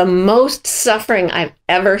the most suffering I've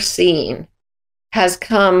ever seen has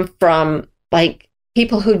come from like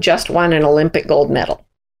people who just won an Olympic gold medal,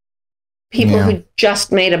 people who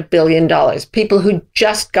just made $1 billion, people who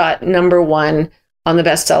just got #1 on the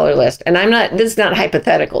bestseller list. And this is not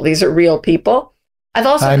hypothetical. These are real people. I've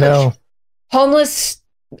also coached homeless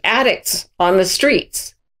addicts on the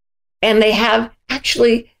streets, and they have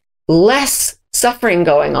actually less suffering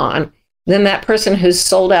going on than that person who's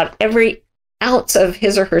sold out every ounce of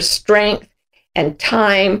his or her strength and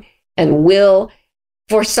time and will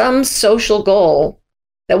for some social goal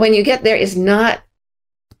that when you get there is not,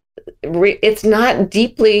 it's not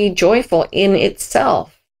deeply joyful in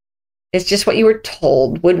itself. It's just what you were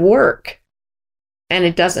told would work, and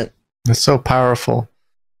it doesn't. It's so powerful.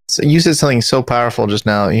 So you said something so powerful just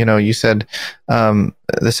now. You said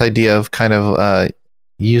this idea of kind of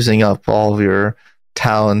using up all of your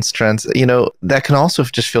talent, strengths, that can also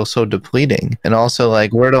just feel so depleting. And also,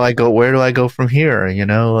 like, where do I go from here?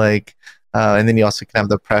 And then you also can have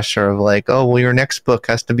the pressure of like, oh, well, your next book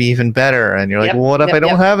has to be even better. And you're like, well, what if I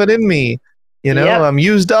don't have it in me? I'm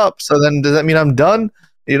used up. So then does that mean I'm done?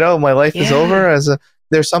 My life is over?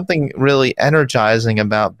 There's something really energizing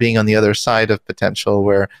about being on the other side of potential,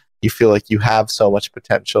 where you feel like you have so much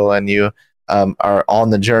potential and you are on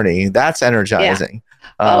the journey. That's energizing.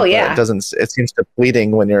 It seems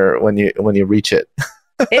depleting when you reach it.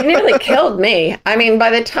 It nearly killed me. I mean, by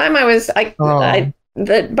the time I was by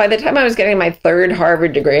the time I was getting my 3rd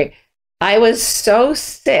Harvard degree, I was so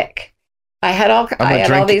sick. I had all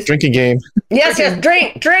these drinking game. Yes,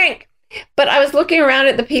 drink. But I was looking around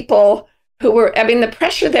at the people who were, I mean, the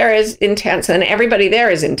pressure there is intense, and everybody there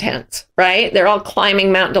is intense, right? They're all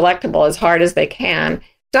climbing Mount Delectable as hard as they can.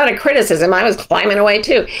 It's not a criticism. I was climbing away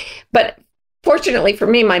too. But fortunately for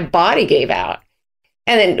me, my body gave out.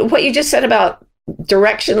 And then what you just said about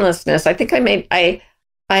directionlessness, I think I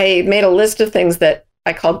made a list of things that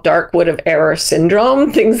I call dark wood of error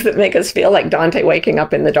syndrome, things that make us feel like Dante waking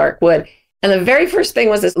up in the dark wood. And the very first thing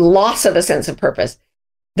was this loss of a sense of purpose.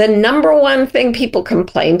 The #1 thing people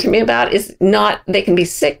complain to me about is not, they can be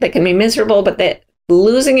sick, they can be miserable, but that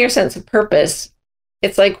losing your sense of purpose,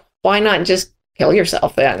 it's like, why not just kill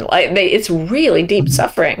yourself then? It's really deep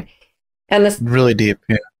suffering. And this really deep.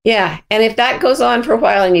 Yeah. Yeah. And if that goes on for a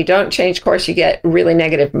while and you don't change course, you get really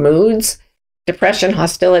negative moods, depression,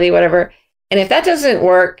 hostility, whatever. And if that doesn't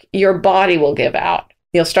work, your body will give out.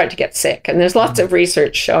 You'll start to get sick. And there's lots of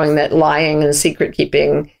research showing that lying and secret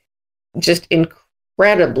keeping just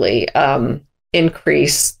incredibly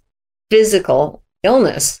increase physical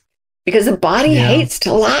illness, because the body hates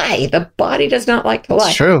to lie. The body does not like to lie.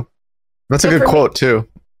 It's true. That's a good quote too.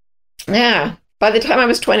 Yeah. By the time I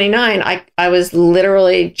was 29, I was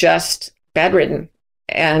literally just bedridden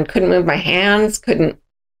and couldn't move my hands,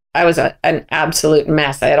 I was an absolute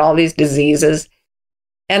mess. I had all these diseases,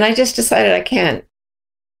 and I just decided I can't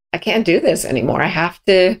do this anymore. I have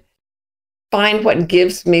to find what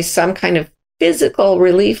gives me some kind of physical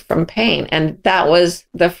relief from pain. And that was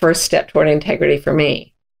the first step toward integrity for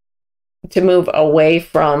me, to move away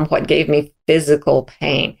from what gave me physical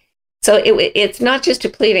pain. So it's not just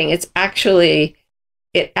depleting. It actually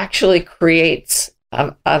creates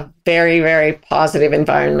a very, very positive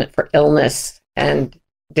environment for illness and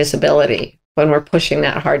disability when we're pushing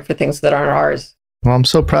that hard for things that aren't ours. Well, I'm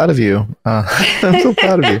so proud of you. I'm so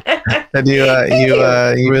proud of you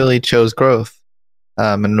that you really chose growth,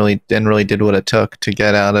 and really did what it took to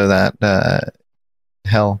get out of that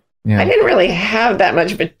hell. Yeah. I didn't really have that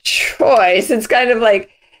much of a choice. It's kind of like,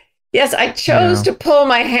 yes, I chose to pull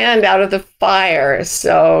my hand out of the fire.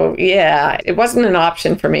 So yeah, it wasn't an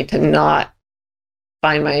option for me to not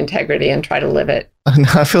find my integrity and try to live it.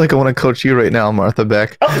 I feel like I want to coach you right now, Martha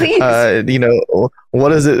Beck. Oh, please. You know,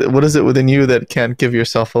 what is it within you that can't give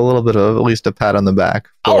yourself a little bit of at least a pat on the back?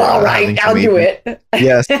 Oh, all right, I'll do it.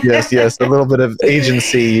 Yes. A little bit of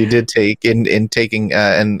agency you did take in taking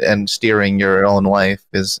and steering your own life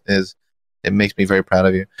is it makes me very proud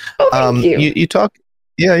of you. Oh, thank you. You talk.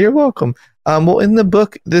 Yeah, you're welcome. Well, in the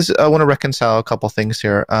book, I want to reconcile a couple things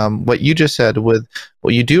here. What you just said with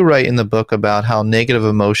what you do write in the book about how negative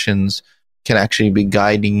emotions can actually be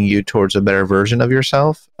guiding you towards a better version of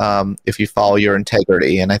yourself if you follow your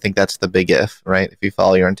integrity. And I think that's the big if, right? If you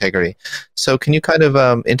follow your integrity. So can you kind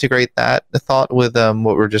of integrate the thought with what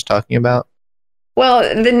we were just talking about? Well,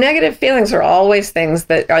 the negative feelings are always things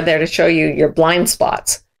that are there to show you your blind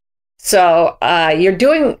spots. So you're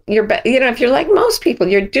doing your best, if you're like most people,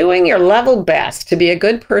 you're doing your level best to be a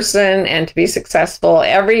good person and to be successful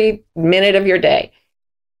every minute of your day.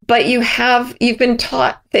 But you've been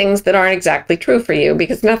taught things that aren't exactly true for you,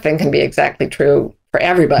 because nothing can be exactly true for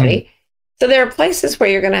everybody. So there are places where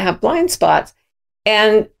you're going to have blind spots.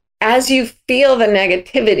 And as you feel the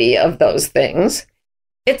negativity of those things,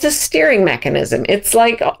 it's a steering mechanism. It's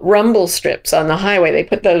like rumble strips on the highway. They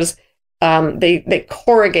put those they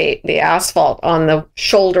corrugate the asphalt on the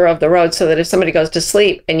shoulder of the road so that if somebody goes to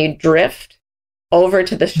sleep and you drift over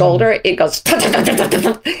to the shoulder, it goes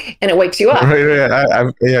and it wakes you up.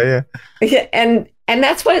 Yeah, and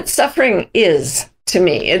that's what suffering is to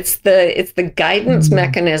me. It's the guidance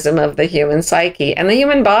mechanism of the human psyche and the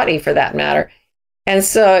human body, for that matter. And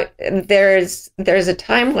so there's a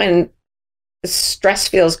time when stress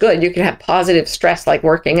feels good. You can have positive stress like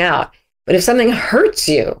working out, but if something hurts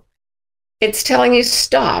you, it's telling you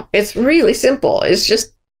stop. It's really simple. It's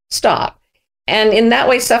just stop. And in that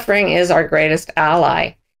way, suffering is our greatest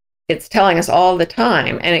ally. It's telling us all the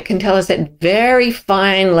time, and it can tell us at very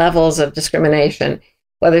fine levels of discrimination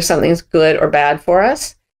whether something's good or bad for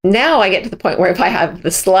us. Now I get to the point where if I have the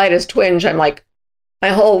slightest twinge, I'm like, my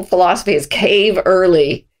whole philosophy is cave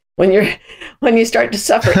early. When you start to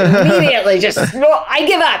suffer, immediately just, no, I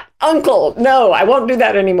give up, uncle. No, I won't do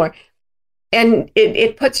that anymore. And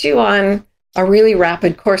it puts you on a really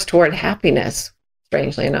rapid course toward happiness,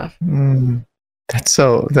 strangely enough. That's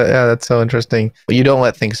so interesting. But you don't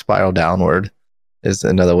let things spiral downward, is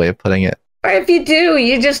another way of putting it. Or if you do,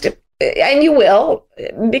 and you will,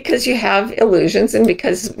 because you have illusions and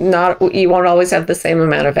because you won't always have the same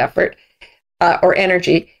amount of effort or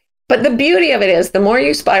energy. But the beauty of it is the more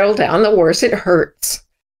you spiral down, the worse it hurts.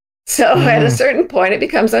 So at a certain point, it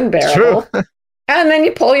becomes unbearable. And then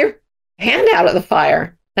you pull your hand out of the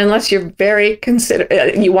fire. Unless you're very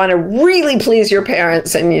you want to really please your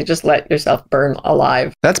parents and you just let yourself burn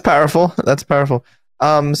alive. That's powerful.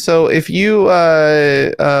 So if you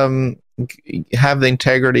have the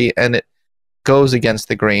integrity and it goes against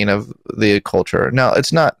the grain of the culture, now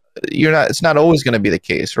it's not always going to be the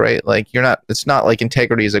case, right? Like it's not like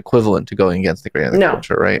integrity is equivalent to going against the grain of the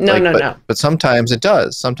culture, right? No. But sometimes it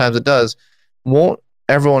does. Won't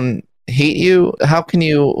everyone hate you? How can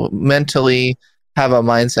you mentally have a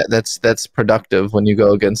mindset that's productive when you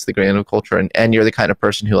go against the grain of culture and you're the kind of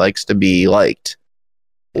person who likes to be liked?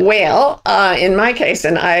 Well, in my case,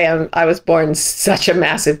 and I was born such a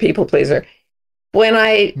massive people pleaser. When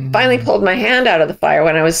I finally pulled my hand out of the fire,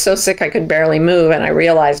 when I was so sick I could barely move, and I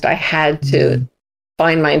realized I had to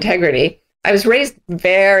find my integrity, I was raised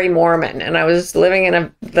very Mormon, and I was living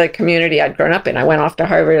in the community I'd grown up in. I went off to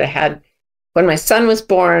Harvard. When my son was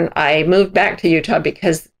born, I moved back to Utah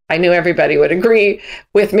because I knew everybody would agree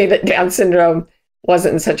with me that Down syndrome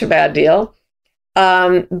wasn't such a bad deal.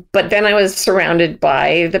 But then I was surrounded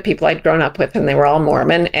by the people I'd grown up with, and they were all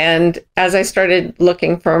Mormon. And as I started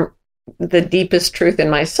looking for the deepest truth in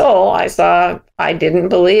my soul, I saw I didn't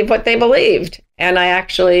believe what they believed. And I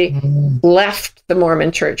actually left the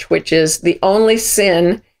Mormon church, which is the only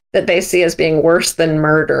sin that they see as being worse than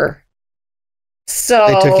murder. So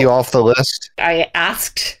they took you off the list? I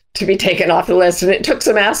asked to be taken off the list, and it took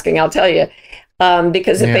some asking, I'll tell you.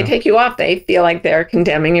 Because if they take you off, they feel like they're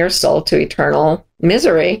condemning your soul to eternal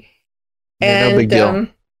misery. No big deal.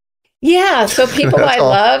 So people I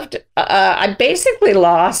loved, I basically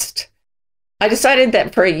lost. I decided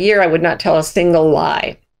that for a year I would not tell a single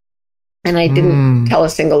lie. And I didn't tell a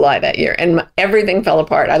single lie that year. And everything fell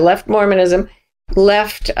apart. I left Mormonism,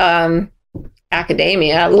 left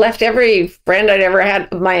academia, left every friend I'd ever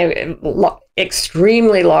had, my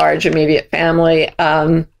extremely large immediate family.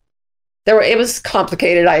 It was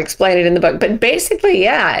complicated. I explain it in the book. But basically,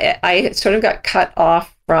 I sort of got cut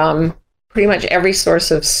off from pretty much every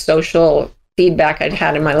source of social feedback I'd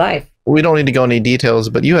had in my life. We don't need to go into details,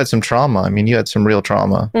 but you had some trauma. I mean, you had some real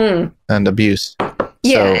trauma and abuse.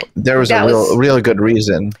 Yeah, So there was that was a really good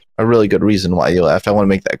reason why you left. I want to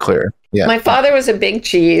make that clear. Yeah. my father was a big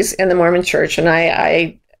cheese in the Mormon church,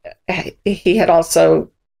 and he had also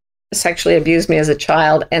sexually abused me as a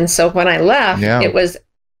child. And so when I left, it was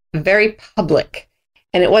very public.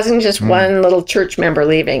 And it wasn't just one little church member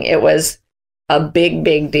leaving. It was a big,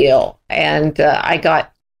 big deal. And I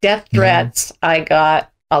got death threats. I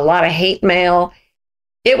got a lot of hate mail.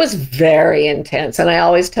 It was very intense. And I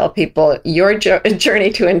always tell people, your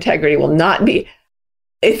journey to integrity will not be,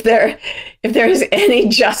 if there is any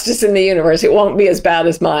justice in the universe, it won't be as bad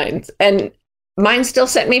as mine. And mine still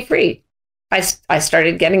set me free. I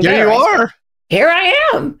started getting better. Here you are. Here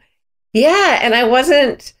I am. Yeah. And I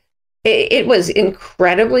wasn't, it was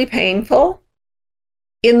incredibly painful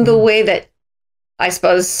in the way that I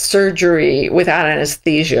suppose surgery without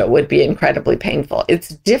anesthesia would be incredibly painful. It's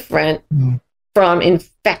different from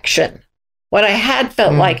infection. What I had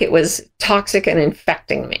felt like it was toxic and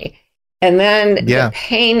infecting me. And then the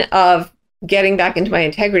pain of getting back into my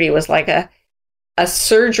integrity was like a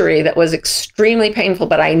surgery that was extremely painful,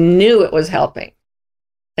 but I knew it was helping.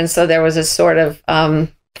 And so there was a sort of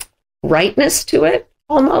rightness to it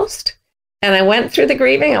almost. And I went through the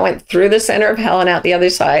grieving. I went through the center of hell and out the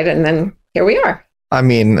other side. And then here we are. I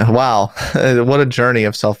mean, wow, what a journey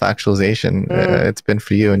of self-actualization it's been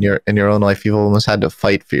for you in your own life. You've almost had to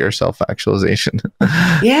fight for your self-actualization.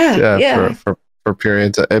 For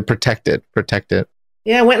periods, protect it.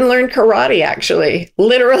 Yeah, I went and learned karate. Actually,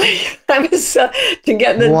 literally, I was to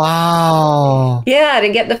get the to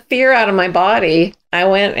get the fear out of my body. I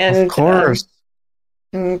went and of course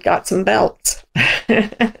and got some belts.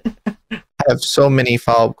 I have so many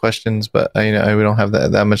follow-up questions, but we don't have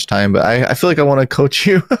that much time. But I feel like I want to coach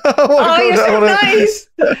you. You're so nice.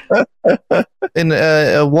 In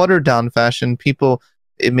a watered-down fashion, people,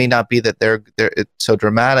 it may not be that they're it's so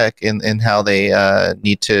dramatic in how they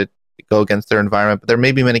need to go against their environment, but there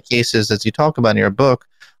may be many cases, as you talk about in your book,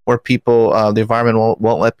 where people, the environment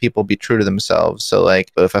won't let people be true to themselves. So,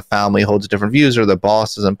 like, if a family holds different views, or the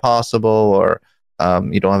boss is impossible, or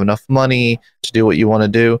you don't have enough money to do what you want to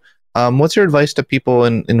do. What's your advice to people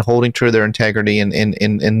in holding true to their integrity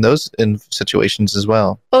in those situations as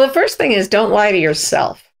well? Well, the first thing is, don't lie to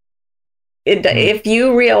yourself. If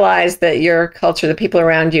you realize that your culture, the people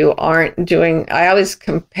around you aren't doing, I always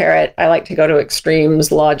compare it, I like to go to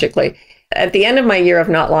extremes logically. At the end of my year of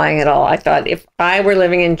not lying at all, I thought if I were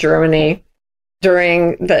living in Germany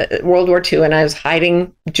during the World War II and I was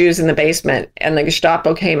hiding Jews in the basement and the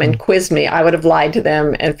Gestapo came and quizzed me, I would have lied to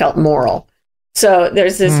them and felt moral. So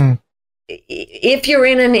there's this, if you're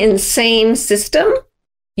in an insane system,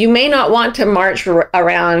 you may not want to march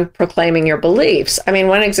around proclaiming your beliefs. I mean,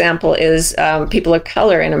 one example is people of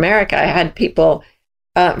color in America. I had people,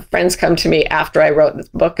 friends come to me after I wrote this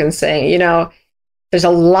book and saying, there's a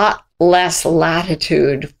lot less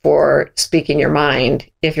latitude for speaking your mind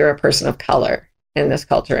if you're a person of color in this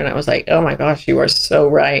culture. And I was like, oh my gosh, you are so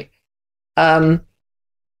right. But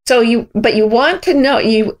you want to know,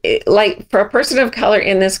 like, for a person of color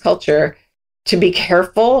in this culture, to be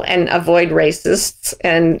careful and avoid racists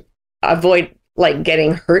and avoid like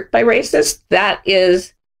getting hurt by racists. That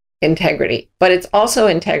is integrity, but it's also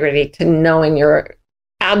integrity to know in your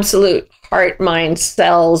absolute heart, mind,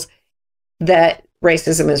 cells that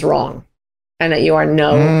racism is wrong and that you are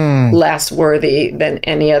no less worthy than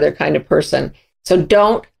any other kind of person. So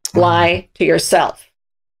don't lie to yourself.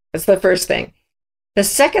 That's the first thing. The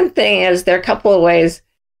second thing is, there are a couple of ways.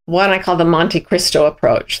 One I call the Monte Cristo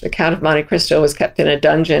approach. The Count of Monte Cristo was kept in a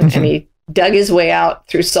dungeon and he dug his way out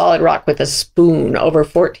through solid rock with a spoon over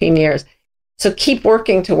 14 years. So keep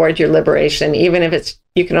working toward your liberation, even if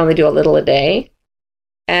you can only do a little a day.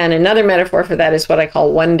 And another metaphor for that is what I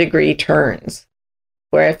call 1 degree turns,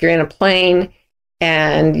 where if you're in a plane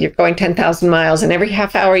and you're going 10,000 miles and every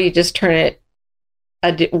half hour you just turn it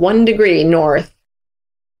 1 degree north,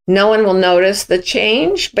 no one will notice the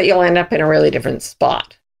change, but you'll end up in a really different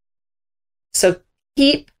spot. So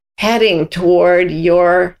keep heading toward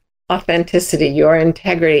your authenticity, your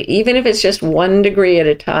integrity, even if it's just 1 degree at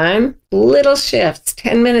a time. Little shifts,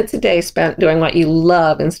 10 minutes a day spent doing what you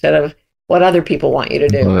love instead of what other people want you to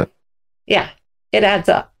do. Yeah, it adds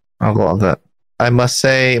up. I love that. I must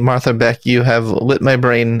say, Martha Beck, you have lit my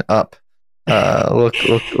brain up.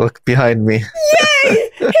 Look behind me. Yay!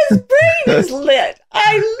 His brain is lit.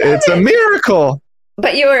 I love It's a miracle.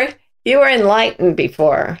 But you were enlightened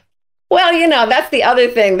before. Well, that's the other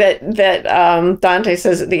thing that Dante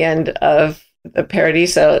says at the end of the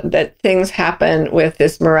Paradiso, that things happen with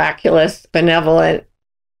this miraculous, benevolent,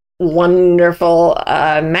 wonderful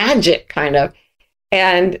magic kind of.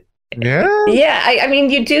 And Yeah. Yeah, I mean,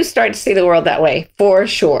 you do start to see the world that way, for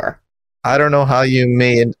sure. I don't know how you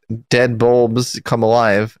made dead bulbs come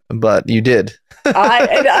alive, but you did.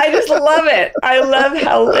 I just love it. I love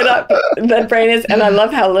how lit up the brain is, and I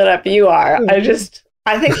love how lit up you are.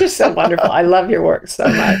 I think you're so wonderful. I love your work so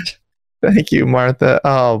much. Thank you, Martha.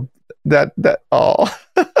 Oh, that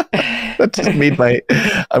just made my.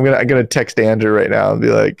 I'm gonna text Andrew right now and be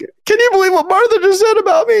like, "Can you believe what Martha just said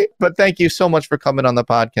about me?" But thank you so much for coming on the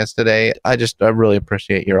podcast today. I really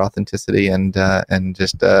appreciate your authenticity and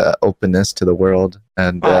just openness to the world.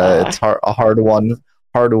 And it's a hard one,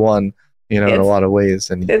 in a lot of ways.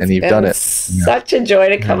 And you've done it. Such a joy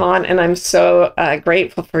to come on, and I'm so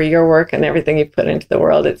grateful for your work and everything you put into the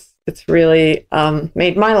world. It's really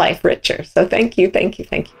made my life richer. So thank you. Thank you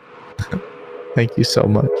so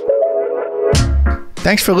much.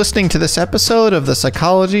 Thanks for listening to this episode of the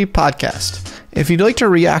Psychology Podcast. If you'd like to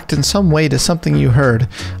react in some way to something you heard,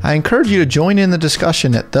 I encourage you to join in the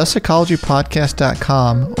discussion at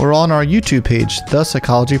thepsychologypodcast.com or on our YouTube page, The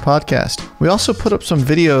Psychology Podcast. We also put up some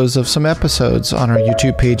videos of some episodes on our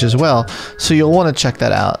YouTube page as well, so you'll want to check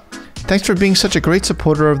that out. Thanks for being such a great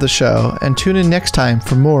supporter of the show, and tune in next time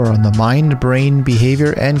for more on the mind, brain,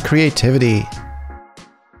 behavior, and creativity.